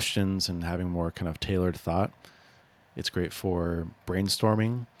answering questions and having more kind of tailored thought. It's great for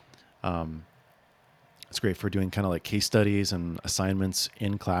brainstorming. Um, it's great for doing kind of like case studies and assignments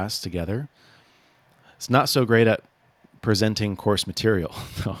in class together. It's not so great at presenting course material.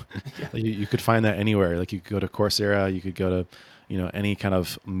 So, Yeah. you could find that anywhere. Like you could go to Coursera, you could go to, any kind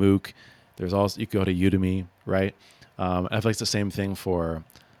of MOOC. There's also, you could go to Udemy, right? I feel like it's the same thing for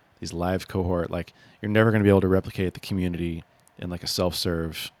these live cohort. Like you're never going to be able to replicate the community in like a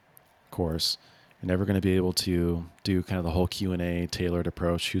self-serve course. You're never going to be able to do kind of the whole Q&A tailored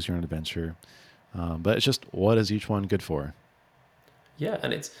approach, choose your own adventure. But it's just, what is each one good for? Yeah,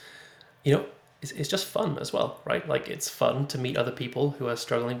 and it's you know it's just fun as well, right? Like it's fun to meet other people who are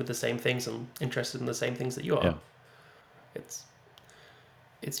struggling with the same things and interested in the same things that you are. Yeah. It's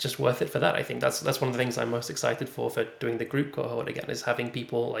it's just worth it for that. I think that's one of the things I'm most excited for doing the group cohort again, is having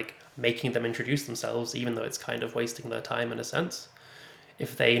people like making them introduce themselves, even though it's kind of wasting their time in a sense.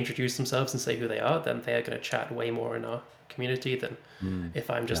 If they introduce themselves and say who they are, then they are going to chat way more in our community than Mm. if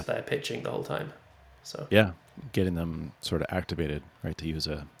I'm Yeah. just there pitching the whole time. So Yeah. Getting them sort of activated, right? To use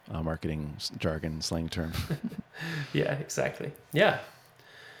a marketing jargon slang term. yeah, exactly. Yeah,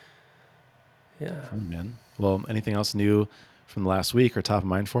 yeah. Fun, man. Well, anything else new from the last week or top of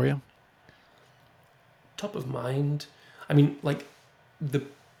mind for you? Top of mind. I mean, like the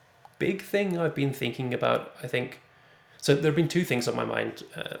big thing I've been thinking about, I think. So there have been two things on my mind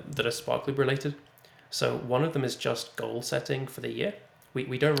that are Spark Loop related. So one of them is just goal setting for the year.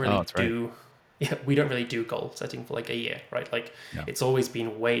 We don't Oh, really that's right. do yeah, we don't really do goal setting for like a year, right? Like Yeah. it's always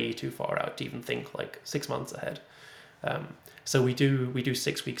been way too far out to even think like 6 months ahead. Um, so we do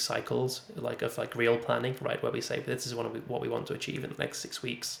 6 week cycles like of like real planning, right? Where we say this is what we want to achieve in the next 6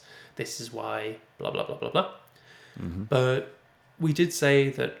 weeks. This is why blah blah blah blah blah. Mm-hmm. But we did say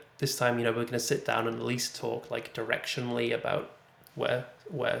that this time, we're going to sit down and at least talk like directionally about where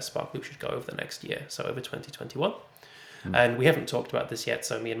Sparkloop should go over the next year, so over 2021. Mm. And we haven't talked about this yet,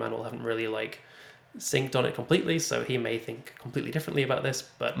 so me and Manuel haven't really like synced on it completely. So he may think completely differently about this,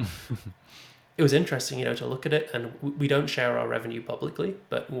 but it was interesting, to look at it. And we don't share our revenue publicly,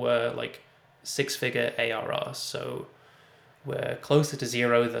 but we're like 6-figure ARR, so we're closer to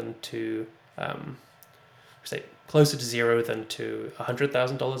zero than to say closer to zero than to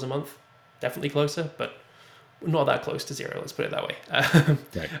 $100,000 a month. Definitely closer, but not that close to zero. Let's put it that way.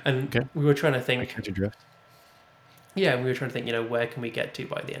 Right. And Okay. we were trying to I think, catch your drift. yeah, we were trying to think, where can we get to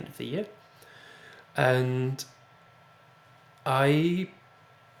by the end of the year? And I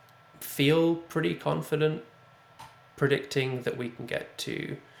feel pretty confident predicting that we can get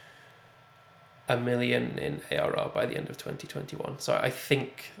to 1 million in ARR by the end of 2021. So I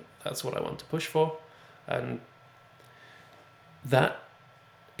think that's what I want to push for. And that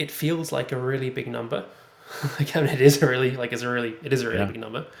it feels like a really big number. Again, it is a really Yeah. big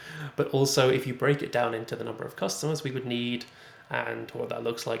number. But also, if you break it down into the number of customers we would need, and what that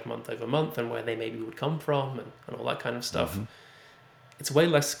looks like month over month, and where they maybe would come from, and all that kind of stuff, Mm-hmm. it's way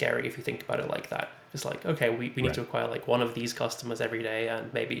less scary if you think about it like that. It's like, okay, we need Right. to acquire like one of these customers every day,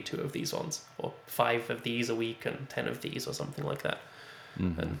 and maybe two of these ones, or 5 of these a week, and 10 of these, or something like that.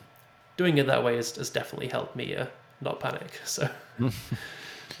 Mm-hmm. And doing it that way has definitely helped me not panic. So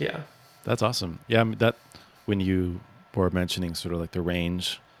yeah. That's awesome. Yeah, I mean, that when you were mentioning sort of like the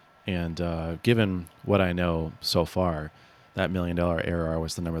range, and given what I know so far, that $1 million ARR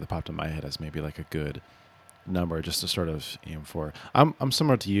was the number that popped in my head as maybe like a good number just to sort of aim for. I'm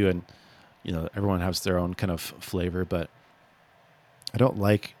similar to you, and everyone has their own kind of flavor, but I don't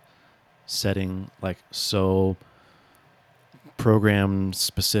like setting like so program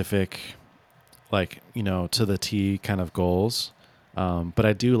specific, like to the T kind of goals. But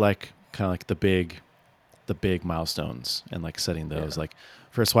I do like kind of like the big milestones and like setting those. Yeah. Like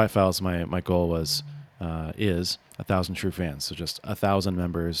for Swipe Files, my goal was is 1,000 true fans, so just 1,000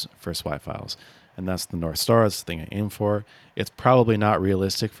 members for Swipe Files, and that's the North Star. That's the thing I aim for. It's probably not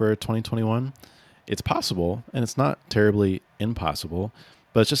realistic for 2021. It's possible, and it's not terribly impossible,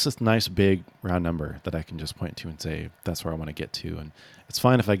 but it's just this nice big round number that I can just point to and say that's where I want to get to. And it's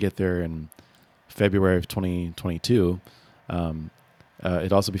fine if I get there in February of 2022.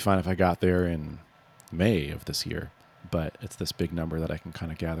 It'd also be fine if I got there in May of this year, but it's this big number that I can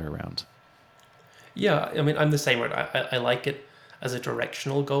kind of gather around. Yeah, I mean, I'm the same way. I like it as a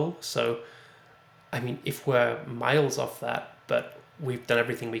directional goal. So, I mean, if we're miles off that, but we've done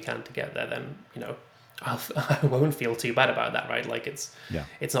everything we can to get there, then I won't feel too bad about that, right? Like Yeah.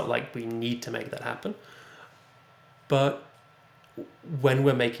 it's not like we need to make that happen. But when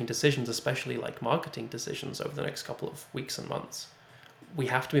we're making decisions, especially like marketing decisions over the next couple of weeks and months, we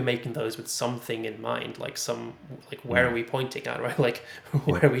have to be making those with something in mind, like where are we pointing at, right? Like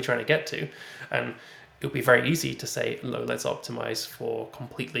where Yeah. are we trying to get to? And it would be very easy to say, "Look, let's optimize for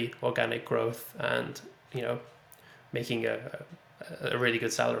completely organic growth and making a really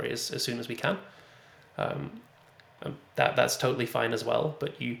good salary as soon as we can." That's totally fine as well.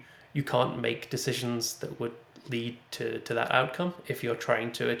 But you can't make decisions that would lead to that outcome if you're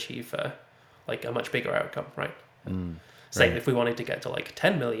trying to achieve like a much bigger outcome, right? Same Right. if we wanted to get to like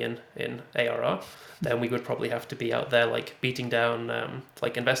 10 million in ARR, then we would probably have to be out there like beating down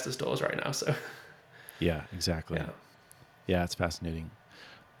like investor stores right now. So Yeah, exactly. yeah, Yeah, it's fascinating.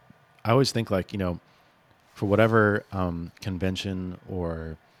 I always think like, for whatever convention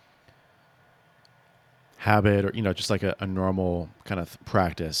or habit, or just like a normal kind of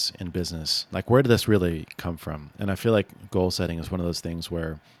practice in business? Like, where did this really come from? And I feel like goal setting is one of those things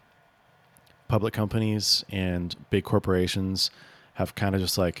where public companies and big corporations have kind of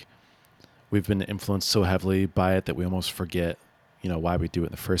just like, we've been influenced so heavily by it that we almost forget, why we do it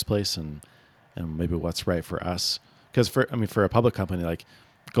in the first place, and maybe what's right for us. Because for a public company, like,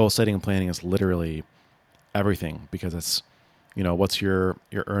 goal setting and planning is literally everything, because it's, what's your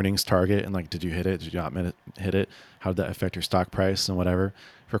earnings target, and like, did you hit it? Did you not hit it? How did that affect your stock price and whatever?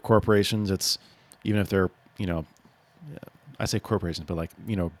 For corporations, it's, even if they're, I say corporations, but like,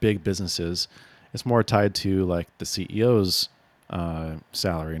 big businesses, it's more tied to like the CEO's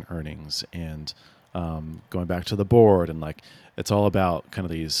salary and earnings, and going back to the board, and like, it's all about kind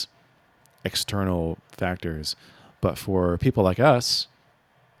of these external factors. But for people like us,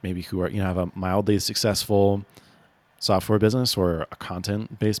 maybe who are, have a mildly successful software business or a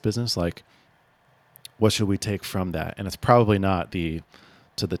content based business, like, what should we take from that? And it's probably not the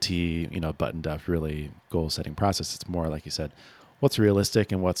to the T, buttoned up really goal setting process. It's more like you said, what's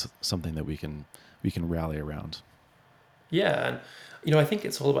realistic and what's something that we can rally around. Yeah, and I think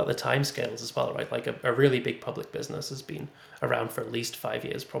it's all about the timescales as well, right? Like a really big public business has been around for at least 5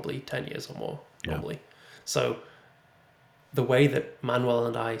 years, probably 10 years or more Yeah. normally. So the way that Manuel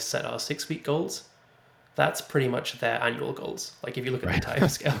and I set our 6 week goals, that's pretty much their annual goals. Like if you look at the Right. time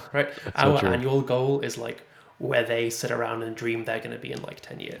scale, right? So Our true. annual goal is like where they sit around and dream they're going to be in like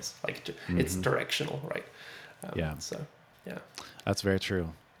 10 years. Like it's Hmm. directional, right? Yeah, So yeah. that's very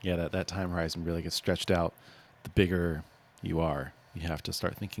true. Yeah, that time horizon really gets stretched out. The bigger you are, you have to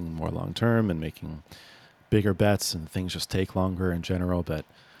start thinking more long term and making bigger bets, and things just take longer in general. But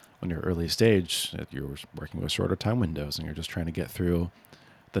when you're early stage, you're working with shorter time windows, and you're just trying to get through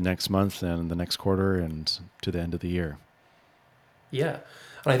the next month and the next quarter and to the end of the year. Yeah.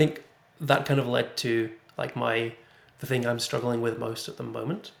 And I think that kind of led to like the thing I'm struggling with most at the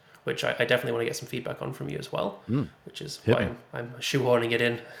moment, which I definitely want to get some feedback on from you as well, Mm, which is hit why me. I'm shoehorning it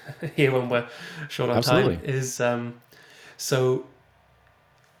in here when we're short on time, Absolutely. is so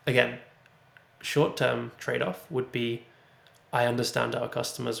again, short term trade off would be I understand our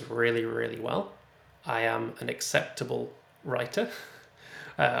customers really, really well. I am an acceptable writer.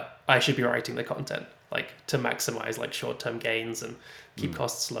 I should be writing the content like to maximize like short term gains and keep Mm,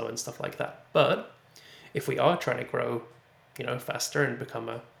 costs low and stuff like that. But if we are trying to grow, faster and become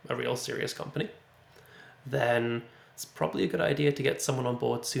a real serious company, then it's probably a good idea to get someone on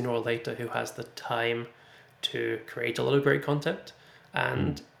board sooner or later who has the time to create a lot of great content mm.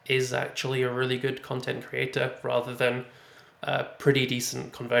 and is actually a really good content creator rather than a pretty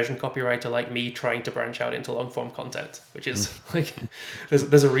decent conversion copywriter like me trying to branch out into long form content, which is like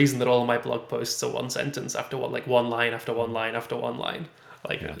there's a reason that all of my blog posts are one sentence after one line after one line after one line.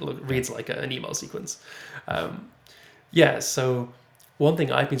 Like Yeah. it Yeah. reads like an email sequence. Um, yeah, so one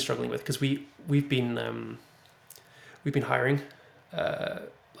thing I've been struggling with because we've been hiring, uh,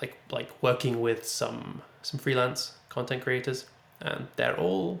 like working with some freelance content creators, and they're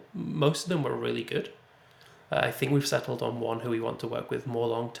all most of them were really good. I think we've settled on one who we want to work with more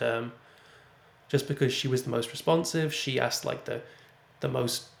long term, just because she was the most responsive. She asked like the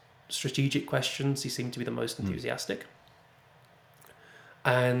most strategic questions. She seemed to be the most Mm, enthusiastic,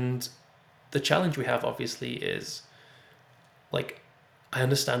 and the challenge we have obviously is like I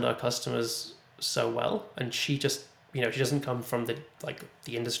understand our customers so well, and she just she doesn't come from the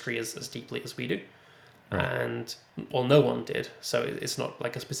industry as deeply as we do, right. and well, no one did. So it's not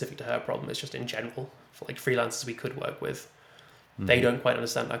like a specific to her problem. It's just in general for like freelancers we could work with. They Hmm. don't quite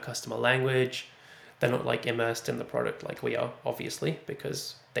understand our customer language. They're not like immersed in the product like we are, obviously,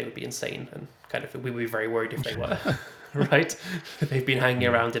 because they would be insane and kind of we would be very worried if they were, right? They've been hanging Yeah.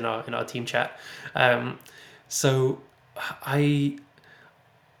 around in our team chat. Um, so I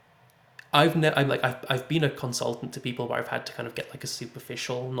I've been a consultant to people where I've had to kind of get like a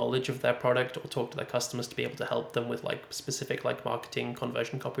superficial knowledge of their product or talk to their customers to be able to help them with like specific like marketing,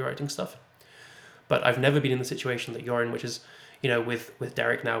 conversion, copywriting stuff. But I've never been in the situation that you're in, which is, with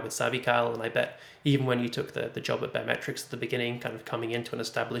Derek now with SavvyCal, and I bet even when you took the job at Bearmetrics at the beginning, kind of coming into an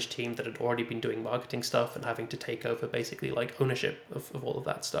established team that had already been doing marketing stuff and having to take over basically like ownership of all of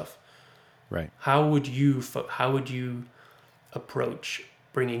that stuff. Right. How would you approach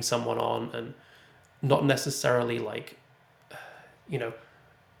bringing someone on and not necessarily like you know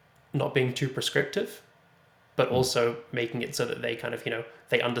not being too prescriptive, but Mm. also making it so that they kind of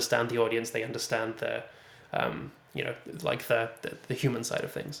they understand the audience, they understand the like the human side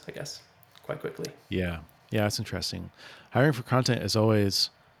of things, I guess, quite quickly. Yeah. Yeah. It's interesting. Hiring for content is always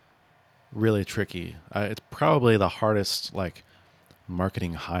really tricky. It's probably the hardest, like,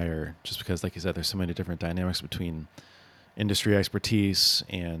 marketing hire, just because, like you said, there's so many different dynamics between industry expertise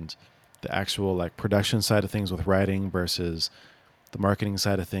and the actual like production side of things with writing versus the marketing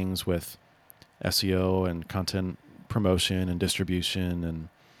side of things with SEO and content promotion and distribution and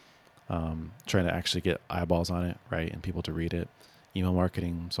trying to actually get eyeballs on it, right, and people to read it. Email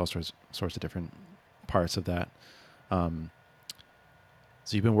marketing, so all sorts of different parts of that.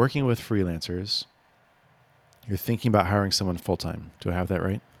 So you've been working with freelancers. You're thinking about hiring someone full time. Do I have that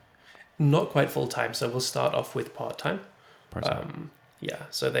right? Not quite full time, so we'll start off with part time. Part time. Yeah,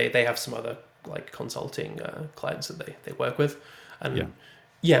 so they have some other like consulting clients that they work with, Yeah. and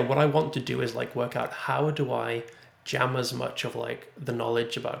yeah, what I want to do is like work out how do I jam as much of like the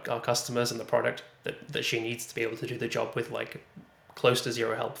knowledge about our customers and the product that she needs to be able to do the job with like close to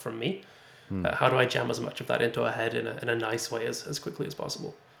zero help from me. Hmm. How do I jam as much of that into her head in a nice way as quickly as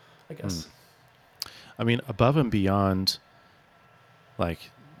possible? I Hmm. guess. I mean, above and beyond like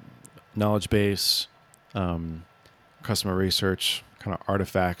knowledge base, um, customer research, kind of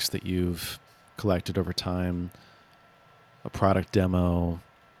artifacts that you've collected over time, a product demo,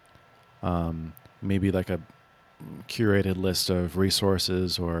 maybe like a curated list of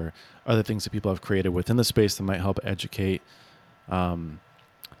resources or other things that people have created within the space that might help educate. Um,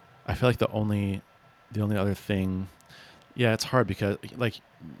 I feel like the only other thing, yeah, it's hard because like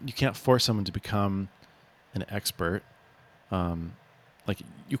you can't force someone to become an expert. Um, like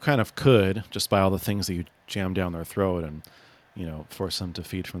you kind of could just by all the things that you jam down their throat and force them to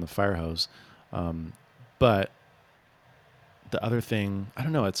feed from the fire hose. Um, but the other thing, I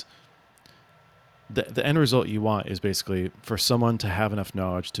don't know, it's the end result you want is basically for someone to have enough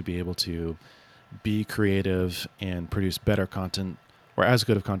knowledge to be able to be creative and produce better content or as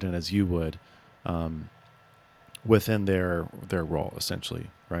good of content as you would um, within their role, essentially,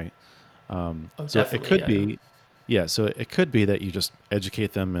 right? Oh, So it definitely, could yeah. be, yeah. So it could be that you just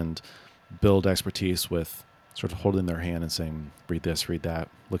educate them and build expertise with sort of holding their hand and saying, "Read this, read that,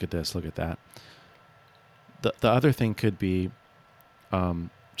 look at this, look at that." The other thing could be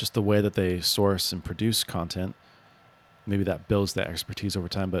just the way that they source and produce content. Maybe that builds that expertise over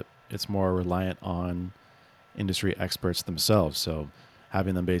time, but it's more reliant on industry experts themselves. So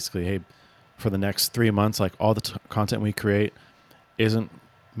having them basically, hey, for the next 3 months, like all the content we create isn't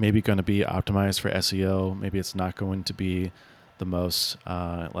maybe going to be optimized for SEO. Maybe it's not going to be the most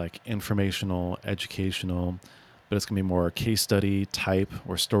like informational, educational, but it's going to be more case study type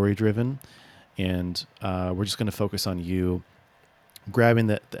or story driven. And we're just going to focus on you grabbing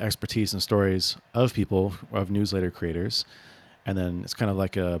the expertise and stories of people, of newsletter creators. And then it's kind of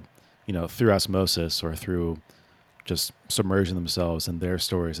like a, through osmosis or through just submerging themselves in their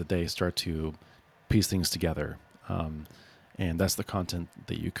stories that they start to piece things together. And that's the content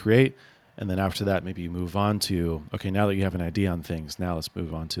that you create. And then after that, maybe you move on to, okay, now that you have an idea on things, now let's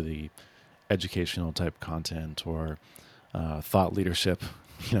move on to the educational type content or thought leadership,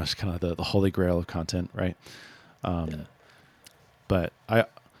 it's kind of the holy grail of content, right? Yeah. But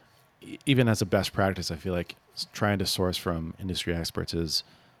even as a best practice, I feel like trying to source from industry experts is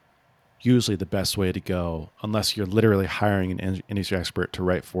usually the best way to go, unless you're literally hiring an industry expert to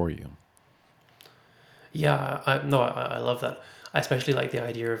write for you. Yeah, no, I love that. I especially like the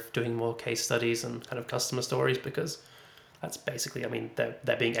idea of doing more case studies and kind of customer stories because that's basically, I mean, they're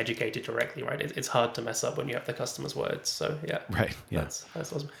being educated directly, right? It's hard to mess up when you have the customer's words. So yeah, Right. Yeah. that's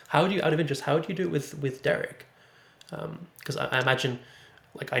awesome. How do you, out of interest, how do you do it with Derek? Because I imagine,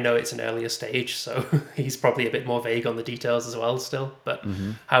 like, I know it's an earlier stage, so he's probably a bit more vague on the details as well still. But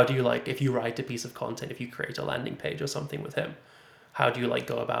Hmm. how do you like if you write a piece of content, if you create a landing page or something with him? How do you like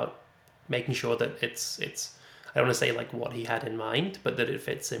go about making sure that it's I don't want to say like what he had in mind, but that it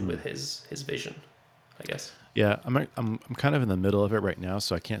fits in with his vision, I guess. Yeah. I'm kind of in the middle of it right now,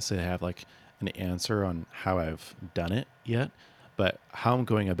 so I can't say I have like an answer on how I've done it yet. But how I'm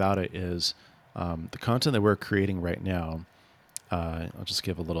going about it is the content that we're creating right now. I'll just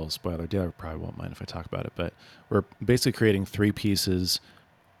give a little spoiler. Dale probably won't mind if I talk about it, but we're basically creating 3 pieces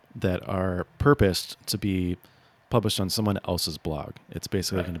that are purposed to be published on someone else's blog. It's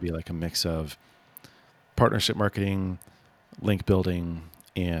basically Right. going to be like a mix of partnership marketing, link building,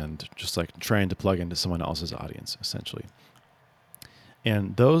 and just like trying to plug into someone else's audience, essentially.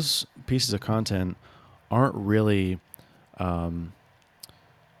 And those pieces of content aren't really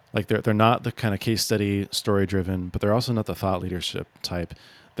like they're not the kind of case study story driven, but they're also not the thought leadership type.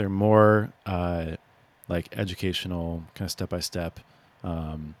 They're more like educational, kind of step by step.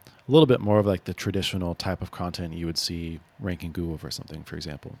 A little bit more of like the traditional type of content you would see ranking Google for something, for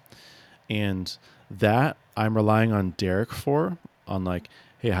example. And that I'm relying on Derek for, on like,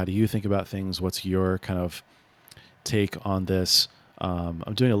 hey, how do you think about things? What's your kind of take on this?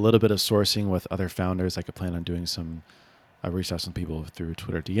 I'm doing a little bit of sourcing with other founders. I could plan on doing some. I reached out to some people through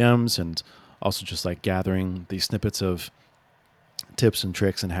Twitter DMs, and also just like gathering these snippets of tips and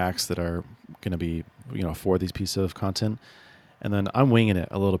tricks and hacks that are going to be, for these pieces of content. And then I'm winging it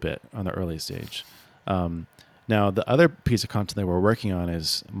a little bit on the early stage. Now, the other piece of content that we're working on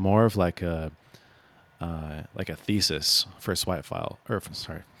is more of like a thesis for Swipe File, for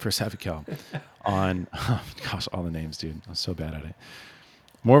SavvyCal on, oh, gosh, all the names, dude. I'm so bad at it.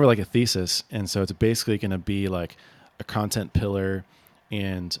 More of like a thesis. And so it's basically going to be like a content pillar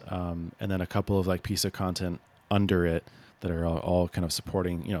and then a couple of like piece of content under it that are all kind of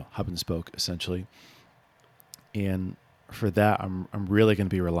supporting, hub and spoke essentially. And for that, I'm really going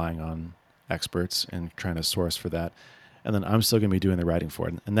to be relying on experts and trying to source for that. And then I'm still going to be doing the writing for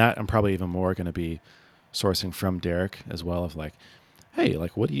it. And that I'm probably even more going to be sourcing from Derek as well, of like, hey,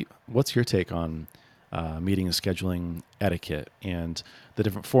 like what's your take on meeting and scheduling etiquette and the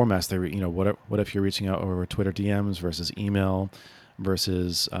different formats that, what if you're reaching out over Twitter DMs versus email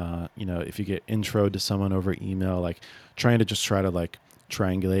versus, if you get introed to someone over email, like trying to like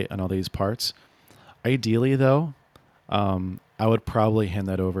triangulate on all these parts. Ideally though, I would probably hand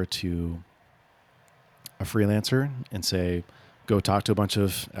that over to a freelancer and say, go talk to a bunch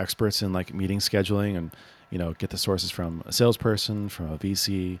of experts in like meeting scheduling and, get the sources from a salesperson, from a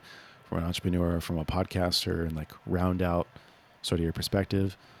VC, from an entrepreneur, from a podcaster, and like round out sort of your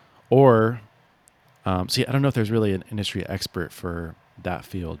perspective. Or, I don't know if there's really an industry expert for that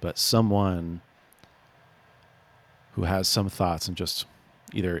field, but someone who has some thoughts and just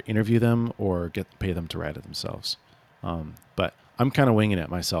either interview them or pay them to write it themselves. But I'm kind of winging it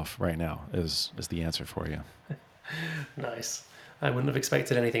myself right now is the answer for you. Nice. I wouldn't have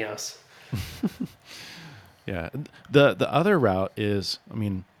expected anything else. Yeah. The other route is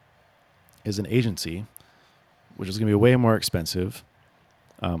an agency, which is going to be way more expensive,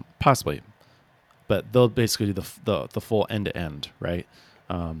 possibly, but they'll basically do the full end to end, right?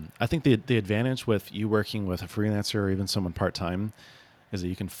 I think the advantage with you working with a freelancer or even someone part-time is that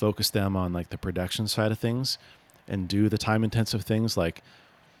you can focus them on like the production side of things and do the time intensive things like,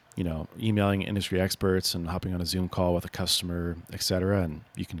 emailing industry experts and hopping on a Zoom call with a customer, et cetera. And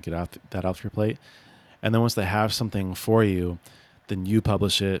you can get that off your plate. And then once they have something for you, then you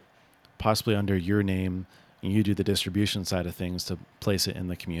publish it possibly under your name and you do the distribution side of things to place it in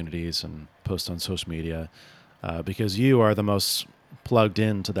the communities and post on social media, because you are the most plugged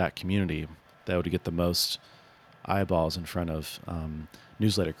into that community that would get the most eyeballs in front of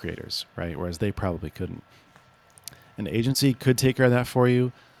newsletter creators, right? Whereas they probably couldn't. An agency could take care of that for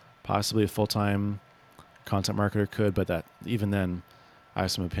you. Possibly a full-time content marketer could, but that even then, I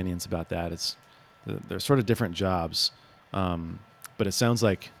have some opinions about that. They're sort of different jobs, but it sounds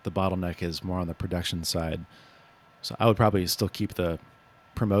like the bottleneck is more on the production side. So I would probably still keep the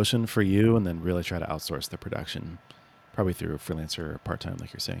promotion for you and then really try to outsource the production, probably through a freelancer or part-time,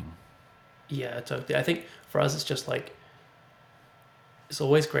 like you're saying. Yeah, totally. I think for us, it's just like, it's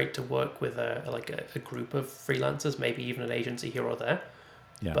always great to work with a group of freelancers, maybe even an agency here or there.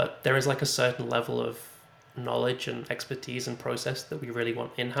 Yeah. But there is like a certain level of knowledge and expertise and process that we really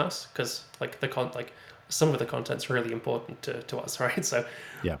want in-house, because like some of the content's really important to us, right? So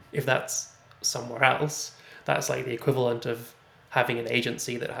Yeah. if that's somewhere else, that's like the equivalent of having an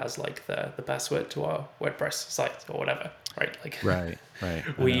agency that has like the password to our WordPress site or whatever, right? Like Right.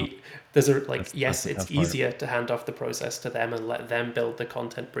 yes, that's the it's tough part. easier to hand off the process to them and let them build the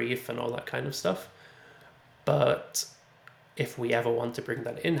content brief and all that kind of stuff. But if we ever want to bring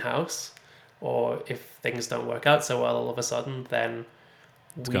that in-house, or if things don't work out so well all of a sudden, then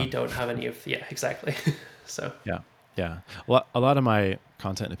we don't have any of exactly. So yeah. Well, a lot of my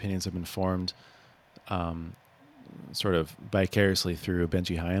content and opinions have been formed sort of vicariously through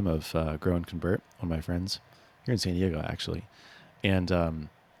Benji Hyam of Grow and Convert, one of my friends here in San Diego, actually. And I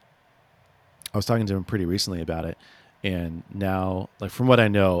was talking to him pretty recently about it. And now, like from what I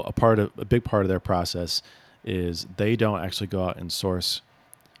know, a big part of their process is they don't actually go out and source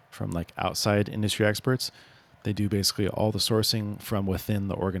from like outside industry experts. They do basically all the sourcing from within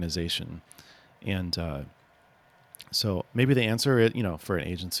the organization. And so maybe the answer, for an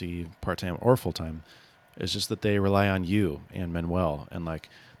agency, part-time or full-time, is just that they rely on you and Manuel, and like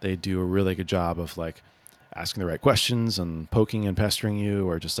they do a really good job of like asking the right questions and poking and pestering you,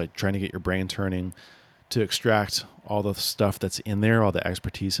 or just like trying to get your brain turning to extract all the stuff that's in there, all the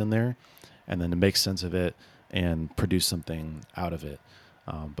expertise in there, and then to make sense of it and produce something out of it.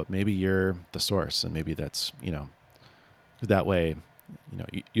 But maybe you're the source, and maybe that's, that way,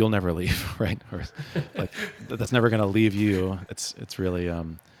 you'll never leave, right? Or like that's never going to leave you. It's really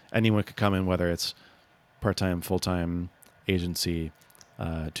anyone could come in, whether it's part-time, full-time, agency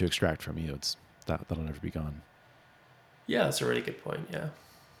to extract from you. It's that'll never be gone. Yeah, that's a really good point. Yeah,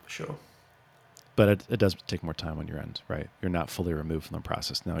 for sure. But it does take more time on your end, right? You're not fully removed from the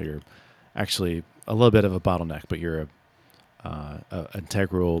process. Now you're actually a little bit of a bottleneck, but you're a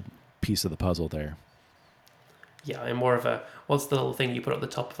integral piece of the puzzle there. Yeah, I'm more of a what's the little thing you put at the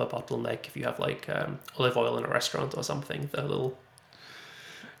top of a bottleneck if you have like olive oil in a restaurant or something?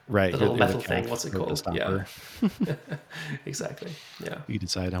 Right, The little you're the metal thing. cap What's it or the called? Yeah, stopper. exactly. Yeah, You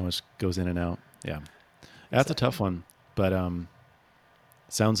decide how much goes in and out. Yeah, that's a exactly. tough one. But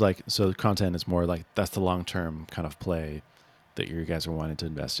sounds like so content is more like that's the long term kind of play that you guys are wanting to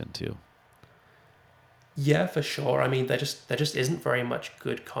invest into. Yeah, for sure. I mean, there just isn't very much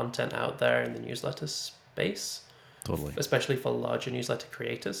good content out there in the newsletter space, Totally. especially for larger newsletter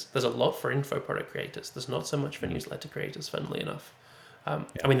creators. There's a lot for info product creators. There's not so much for Mhm. newsletter creators, funnily enough. I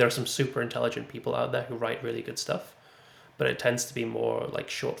Yeah. mean, there are some super intelligent people out there who write really good stuff, but it tends to be more like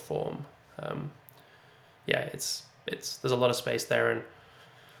short form. Um, yeah, it's there's a lot of space there, and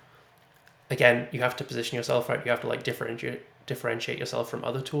again, you have to position yourself right. You have to like differentiate yourself from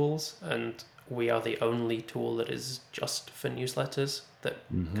other tools, and we are the only tool that is just for newsletters that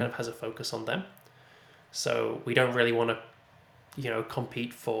Hmm. kind of has a focus on them. So we don't really want to,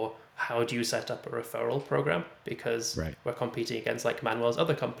 compete for how do you set up a referral program because Right. we're competing against like Manuel's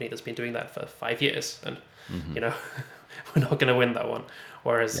other company that's been doing that for 5 years, and Hmm. you know we're not going to win that one.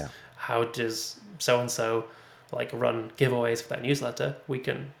 Whereas Yeah. how does so and so like run giveaways for that newsletter? We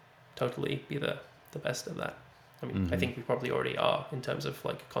can totally be the best at that. I mean, I Hmm. think we probably already are in terms of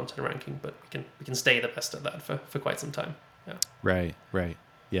like content ranking, but we can stay the best at that for quite some time. Yeah. Right. Right.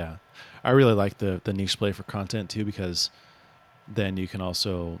 Yeah. I really like the niche play for content too because then you can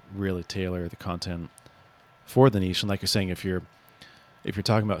also really tailor the content for the niche. And like you're saying, if you're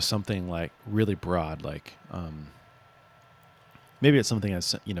talking about something like really broad, maybe it's something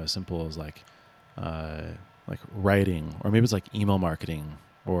as simple as uh, like writing, or maybe it's like email marketing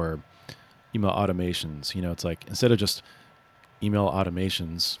or email automations. It's like instead of just email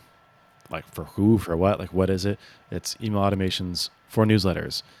automations, like for who, for what, like what is it? It's email automations for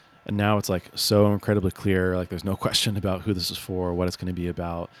newsletters. And now it's like so incredibly clear. Like there's no question about who this is for, what it's going to be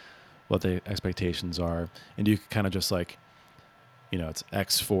about, what the expectations are. And you can kind of just like, it's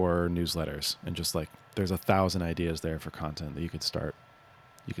X for newsletters, and just like there's 1,000 ideas there for content that you could start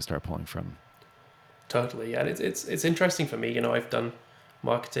pulling from. Totally, yeah. It's interesting for me. I've done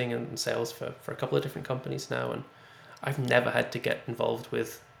marketing and sales for a couple of different companies now, and I've never had to get involved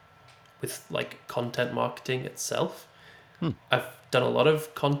with like content marketing itself. Hmm. I've done a lot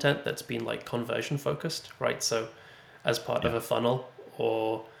of content that's been like conversion focused, right? So as part of Yeah. a funnel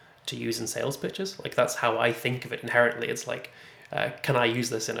or to use in sales pitches, like that's how I think of it inherently. It's like, can I use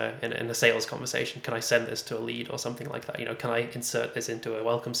this in a sales conversation? Can I send this to a lead or something like that? Can I insert this into a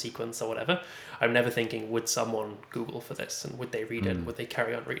welcome sequence or whatever? I'm never thinking, would someone Google for this and would they read it? Mm. Would they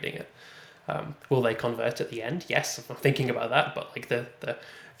carry on reading it? Will they convert at the end? Yes, I'm thinking about that. But like the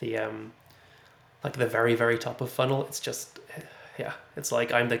like the very very top of funnel, it's just yeah, it's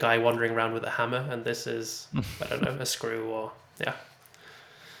like I'm the guy wandering around with a hammer, and this is I don't know a screw or yeah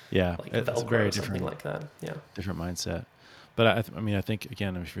Yeah, like it's a Velcro very or something different like that. Yeah, different mindset. But I mean, I think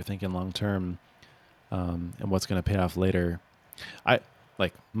again, if you're thinking long term, and what's going to pay off later, I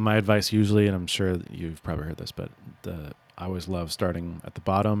like my advice usually, and I'm sure that you've probably heard this, but I always love starting at the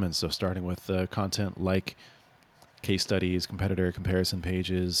bottom, and so starting with content like case studies, competitor comparison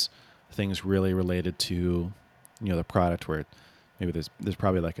pages, things really related to the product, where maybe there's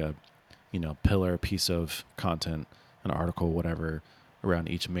probably like a pillar piece of content, an article, whatever, around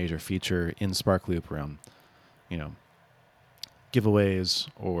each major feature in SparkLoop, around you know giveaways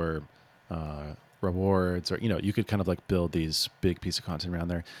or rewards, or you could kind of like build these big piece of content around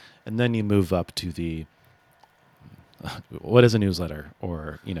there, and then you move up to the what is a newsletter,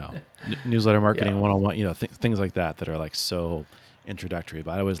 or newsletter yeah, marketing 101, things like that are like so introductory.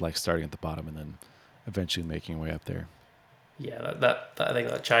 But I always like starting at the bottom and then eventually making your way up there. yeah. That I think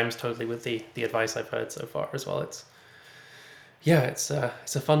that chimes totally with the advice I've heard so far as well. Yeah, it's a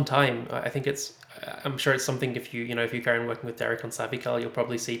fun time. I think I'm sure it's something if you carry on working with Derek on SavvyCal, you'll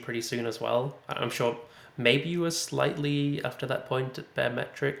probably see pretty soon as well. I'm sure maybe you were slightly after that point at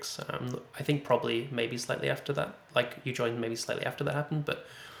Baremetrics. I think probably maybe slightly after that. Like you joined maybe slightly after that happened, but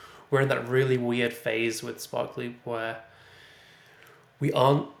we're in that really weird phase with Sparkloop where we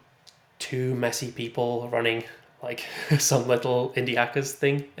aren't two messy people running like some little indie hackers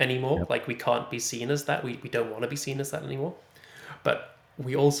thing anymore. Yep. Like we can't be seen as that. We don't want to be seen as that anymore. But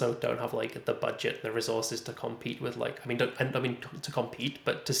we also don't have like the budget and the resources to compete with like I mean to compete,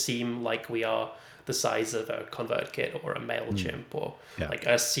 but to seem like we are the size of a ConvertKit or a Mm. Mailchimp or Yeah. like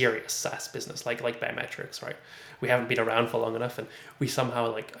a serious SaaS business like Baremetrics, right? We haven't been around for long enough, and we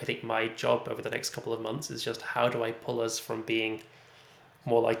somehow like I think my job over the next couple of months is just how do I pull us from being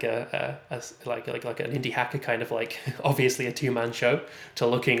more like like an indie hacker kind of like obviously a two-man show to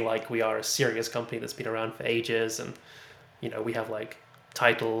looking like we are a serious company that's been around for ages, and we have like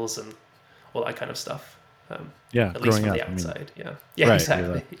titles and all that kind of stuff. Yeah. At least Growing from up. the I mean, outside. Yeah. Yeah. right. You're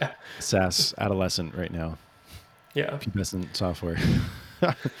the Exactly. Yeah. SaaS adolescent right now. Yeah. Pubescent software.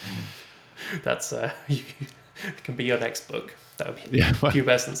 That's it can be your next book. That would be Yeah. Well,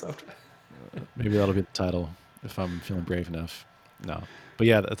 pubescent software. maybe that'll be the title if I'm feeling brave enough. No. But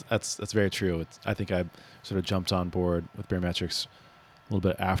yeah, that's very true. I think I sort of jumped on board with Baremetrics a little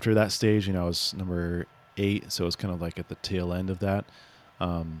bit after that stage. I was number 8, so it was kind of like at the tail end of that.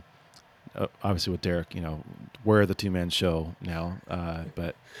 Um, Obviously with Derek, we're the two-man show now,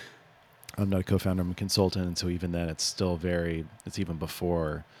 but I'm not a co-founder. I'm a consultant, and so even then, it's even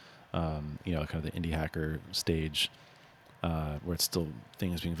before, kind of the indie hacker stage, where it's still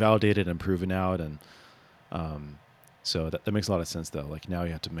things being validated and proven out, and so that makes a lot of sense though. Like now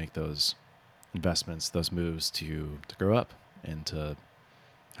you have to make those investments, those moves to grow up and to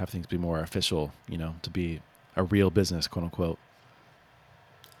have things be more official, to be a real business, quote unquote.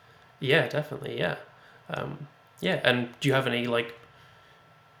 Yeah, definitely. Yeah. Yeah. And do you have any like?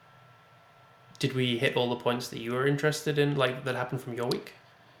 Did we hit all the points that you were interested in, like that happened from your week?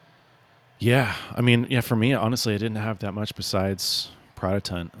 Yeah, I mean, yeah, for me, honestly, I didn't have that much besides Product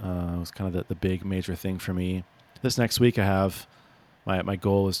Hunt. It was kind of the big major thing for me. This next week, I have my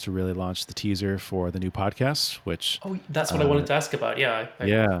goal is to really launch the teaser for the new podcast, which, Oh, that's what I uh, wanted to ask about. Yeah.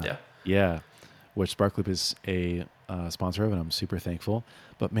 yeah, Yeah. yeah, which Sparkloop is a sponsor of, and I'm super thankful.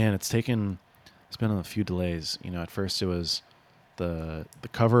 But man, it's been a few delays. At first it was the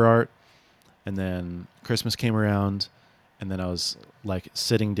cover art, and then Christmas came around, and then I was like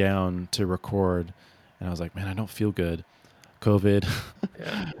sitting down to record, and I was like, man, I don't feel good. COVID.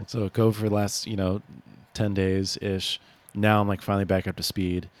 Yeah. So COVID for the last 10 days ish. Now I'm like finally back up to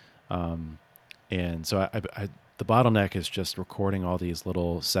speed, um, and so the bottleneck is just recording all these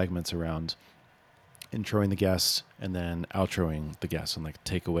little segments around introing the guest and then outroing the guest and like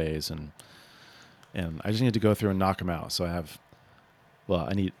takeaways, and I just need to go through and knock them out. So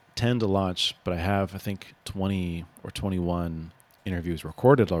I need 10 to launch, but I have, I think, 20 or 21 interviews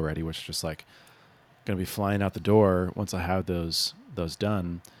recorded already, which is just like going to be flying out the door once I have those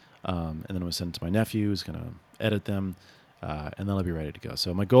done. And then I'm going to send it to my nephew, who's going to edit them, and then I'll be ready to go.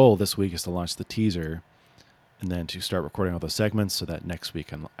 So my goal this week is to launch the teaser and then to start recording all those segments so that next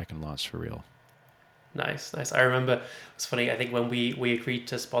week I can launch for real. Nice, nice. I remember it's funny. I think when we agreed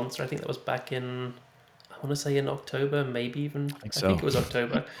to sponsor, I think that was back in I want to say in October, maybe even I think I think so. it was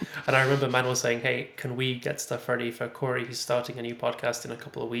October. And I remember Manuel saying, "Hey, can we get stuff ready for Corey? He's starting a new podcast in a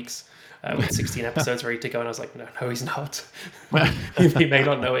couple of weeks with 16 episodes ready to go." And I was like, "No, no, he's not. He may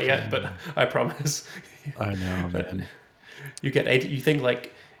not know it yet, but I promise." I know, But man. you get 80. You think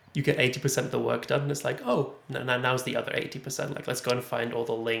like you get 80% of the work done, and it's like, oh, no, now's the other 80%. Like, let's go and find all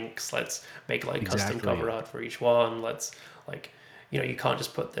the links. Let's make like custom Exactly. cover art for each one. Let's like, you can't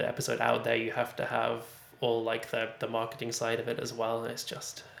just put the episode out there. You have to have all like the marketing side of it as well. And it's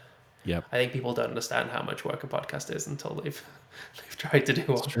just, Yep. I think people don't understand how much work a podcast is until they've they've tried to do It's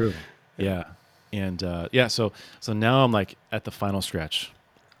one. true. Yeah. Yeah. And yeah, so now I'm like at the final stretch,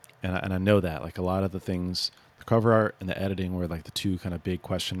 and I know that like a lot of the things, the cover art and the editing were like the two kind of big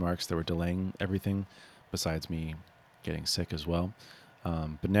question marks that were delaying everything, besides me getting sick as well.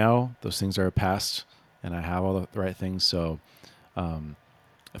 But now those things are past, and I have all the right things. So um,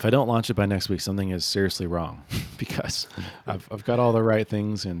 if I don't launch it by next week, something is seriously wrong because I've got all the right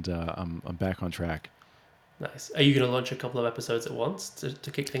things, and I'm back on track. Nice. Are you going to launch a couple of episodes at once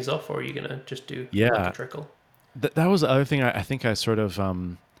to kick things off, or are you going to just do like a Yeah, trickle? that was the other thing. I think I sort of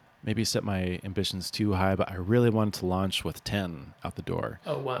maybe set my ambitions too high, but I really wanted to launch with 10 out the door,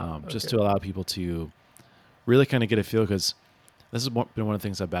 Oh wow. just Okay. to allow people to really kind of get a feel, because this has been one of the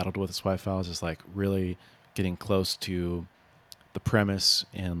things I battled with Swy Files, is like really getting close to the premise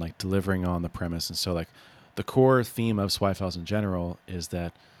and like delivering on the premise. And so like the core theme of Swy Files in general is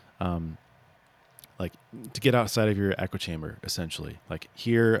that um, like to get outside of your echo chamber, essentially, like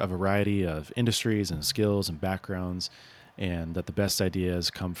hear a variety of industries and skills and backgrounds, and that the best ideas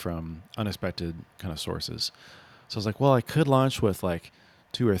come from unexpected kind of sources. So I was like, well, I could launch with like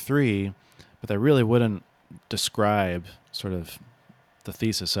 2 or 3, but that really wouldn't describe sort of the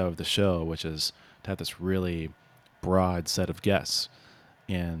thesis of the show, which is to have this really broad set of guests.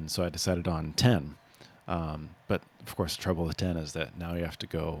 And so I decided on 10. But of course, the trouble with 10 is that now you have to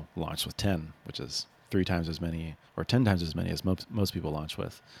go launch with 10, which is 3 times as many or 10 times as many as most people launch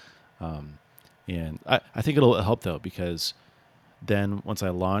with. And I think it'll help though, because then once I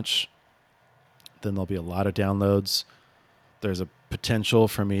launch, then there'll be a lot of downloads. There's a potential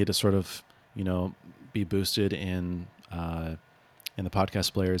for me to sort of, be boosted in the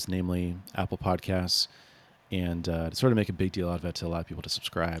podcast players, namely Apple Podcasts, and to sort of make a big deal out of it to allow people to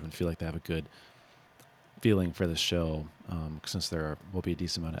subscribe and feel like they have a good feeling for this show, since there will be a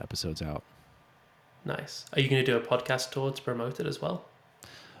decent amount of episodes out. Nice. Are you going to do a podcast tour to promote it as well?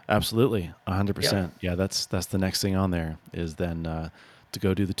 Absolutely, 100%. Yeah, that's the next thing on there is then to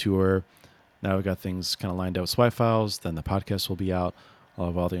go do the tour. Now we've got things kind of lined up with Swipe Files. Then the podcast will be out. I'll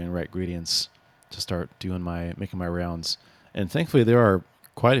have all the right ingredients to start making my rounds. And thankfully, there are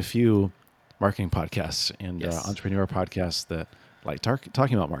quite a few marketing podcasts and entrepreneur podcasts that like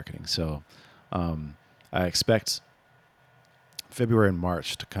talking about marketing. So I expect February and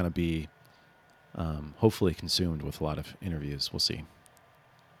March to kind of be hopefully consumed with a lot of interviews. We'll see.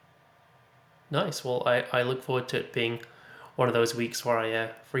 Nice. Well, I look forward to it being one of those weeks where I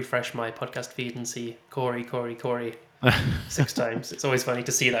refresh my podcast feed and see Corey 6 times. It's always funny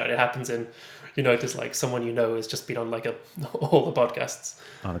to see that. It happens in, just like someone has just been on like all the podcasts.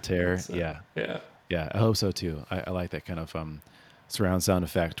 On a tear. Yeah. I hope so too. I like that kind of surround sound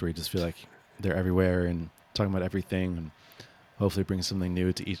effect where you just feel like they're everywhere and talking about everything, and hopefully bring something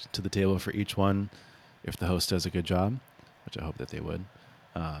new to the table for each one if the host does a good job, which I hope that they would.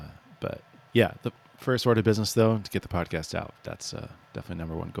 But yeah, the first order of business though, to get the podcast out. That's definitely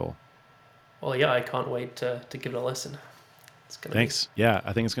number one goal. Well, yeah, I can't wait to give it a listen. Thanks. Yeah,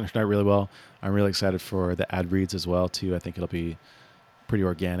 I think it's going to turn out really well. I'm really excited for the ad reads as well too. I think it'll be pretty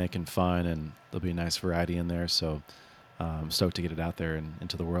organic and fun, and there'll be a nice variety in there. So I'm stoked to get it out there and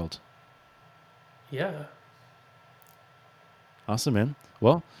into the world. Yeah. Awesome, man.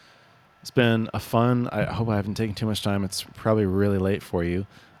 Well, it's been a fun. I hope I haven't taken too much time. It's probably really late for you.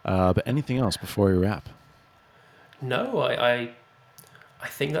 But anything else before we wrap? No, I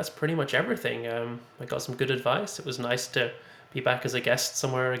think that's pretty much everything. I got some good advice. It was nice to be back as a guest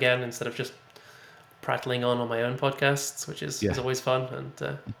somewhere again instead of just prattling on my own podcasts, which is always fun. And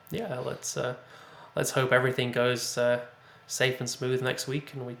let's hope everything goes safe and smooth next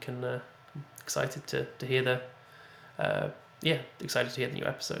week, and we can excited to hear the new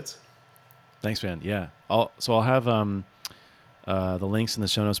episodes. Thanks, man. Yeah, I'll have the links in the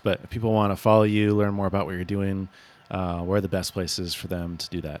show notes. But if people want to follow you, learn more about what you're doing, where are the best places for them to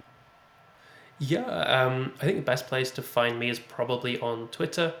do that? Yeah, I think the best place to find me is probably on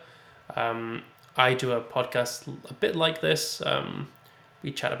Twitter. I do a podcast a bit like this.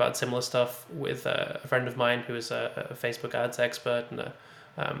 We chat about similar stuff with a friend of mine who is a Facebook ads expert and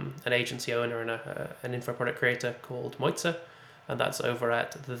an agency owner and an info product creator called Moitza, and that's over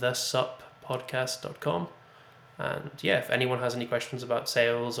at thesuppodcast.com. And yeah, if anyone has any questions about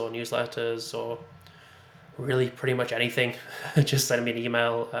sales or newsletters or really pretty much anything, just send me an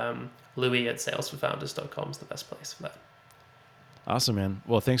email. Louis@salesforfounders.com is the best place for that. Awesome, man.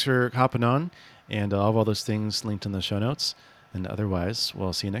 Well, thanks for hopping on, and I'll have all those things linked in the show notes. And otherwise,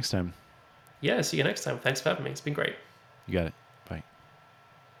 we'll see you next time. Yeah, see you next time. Thanks for having me. It's been great. You got it.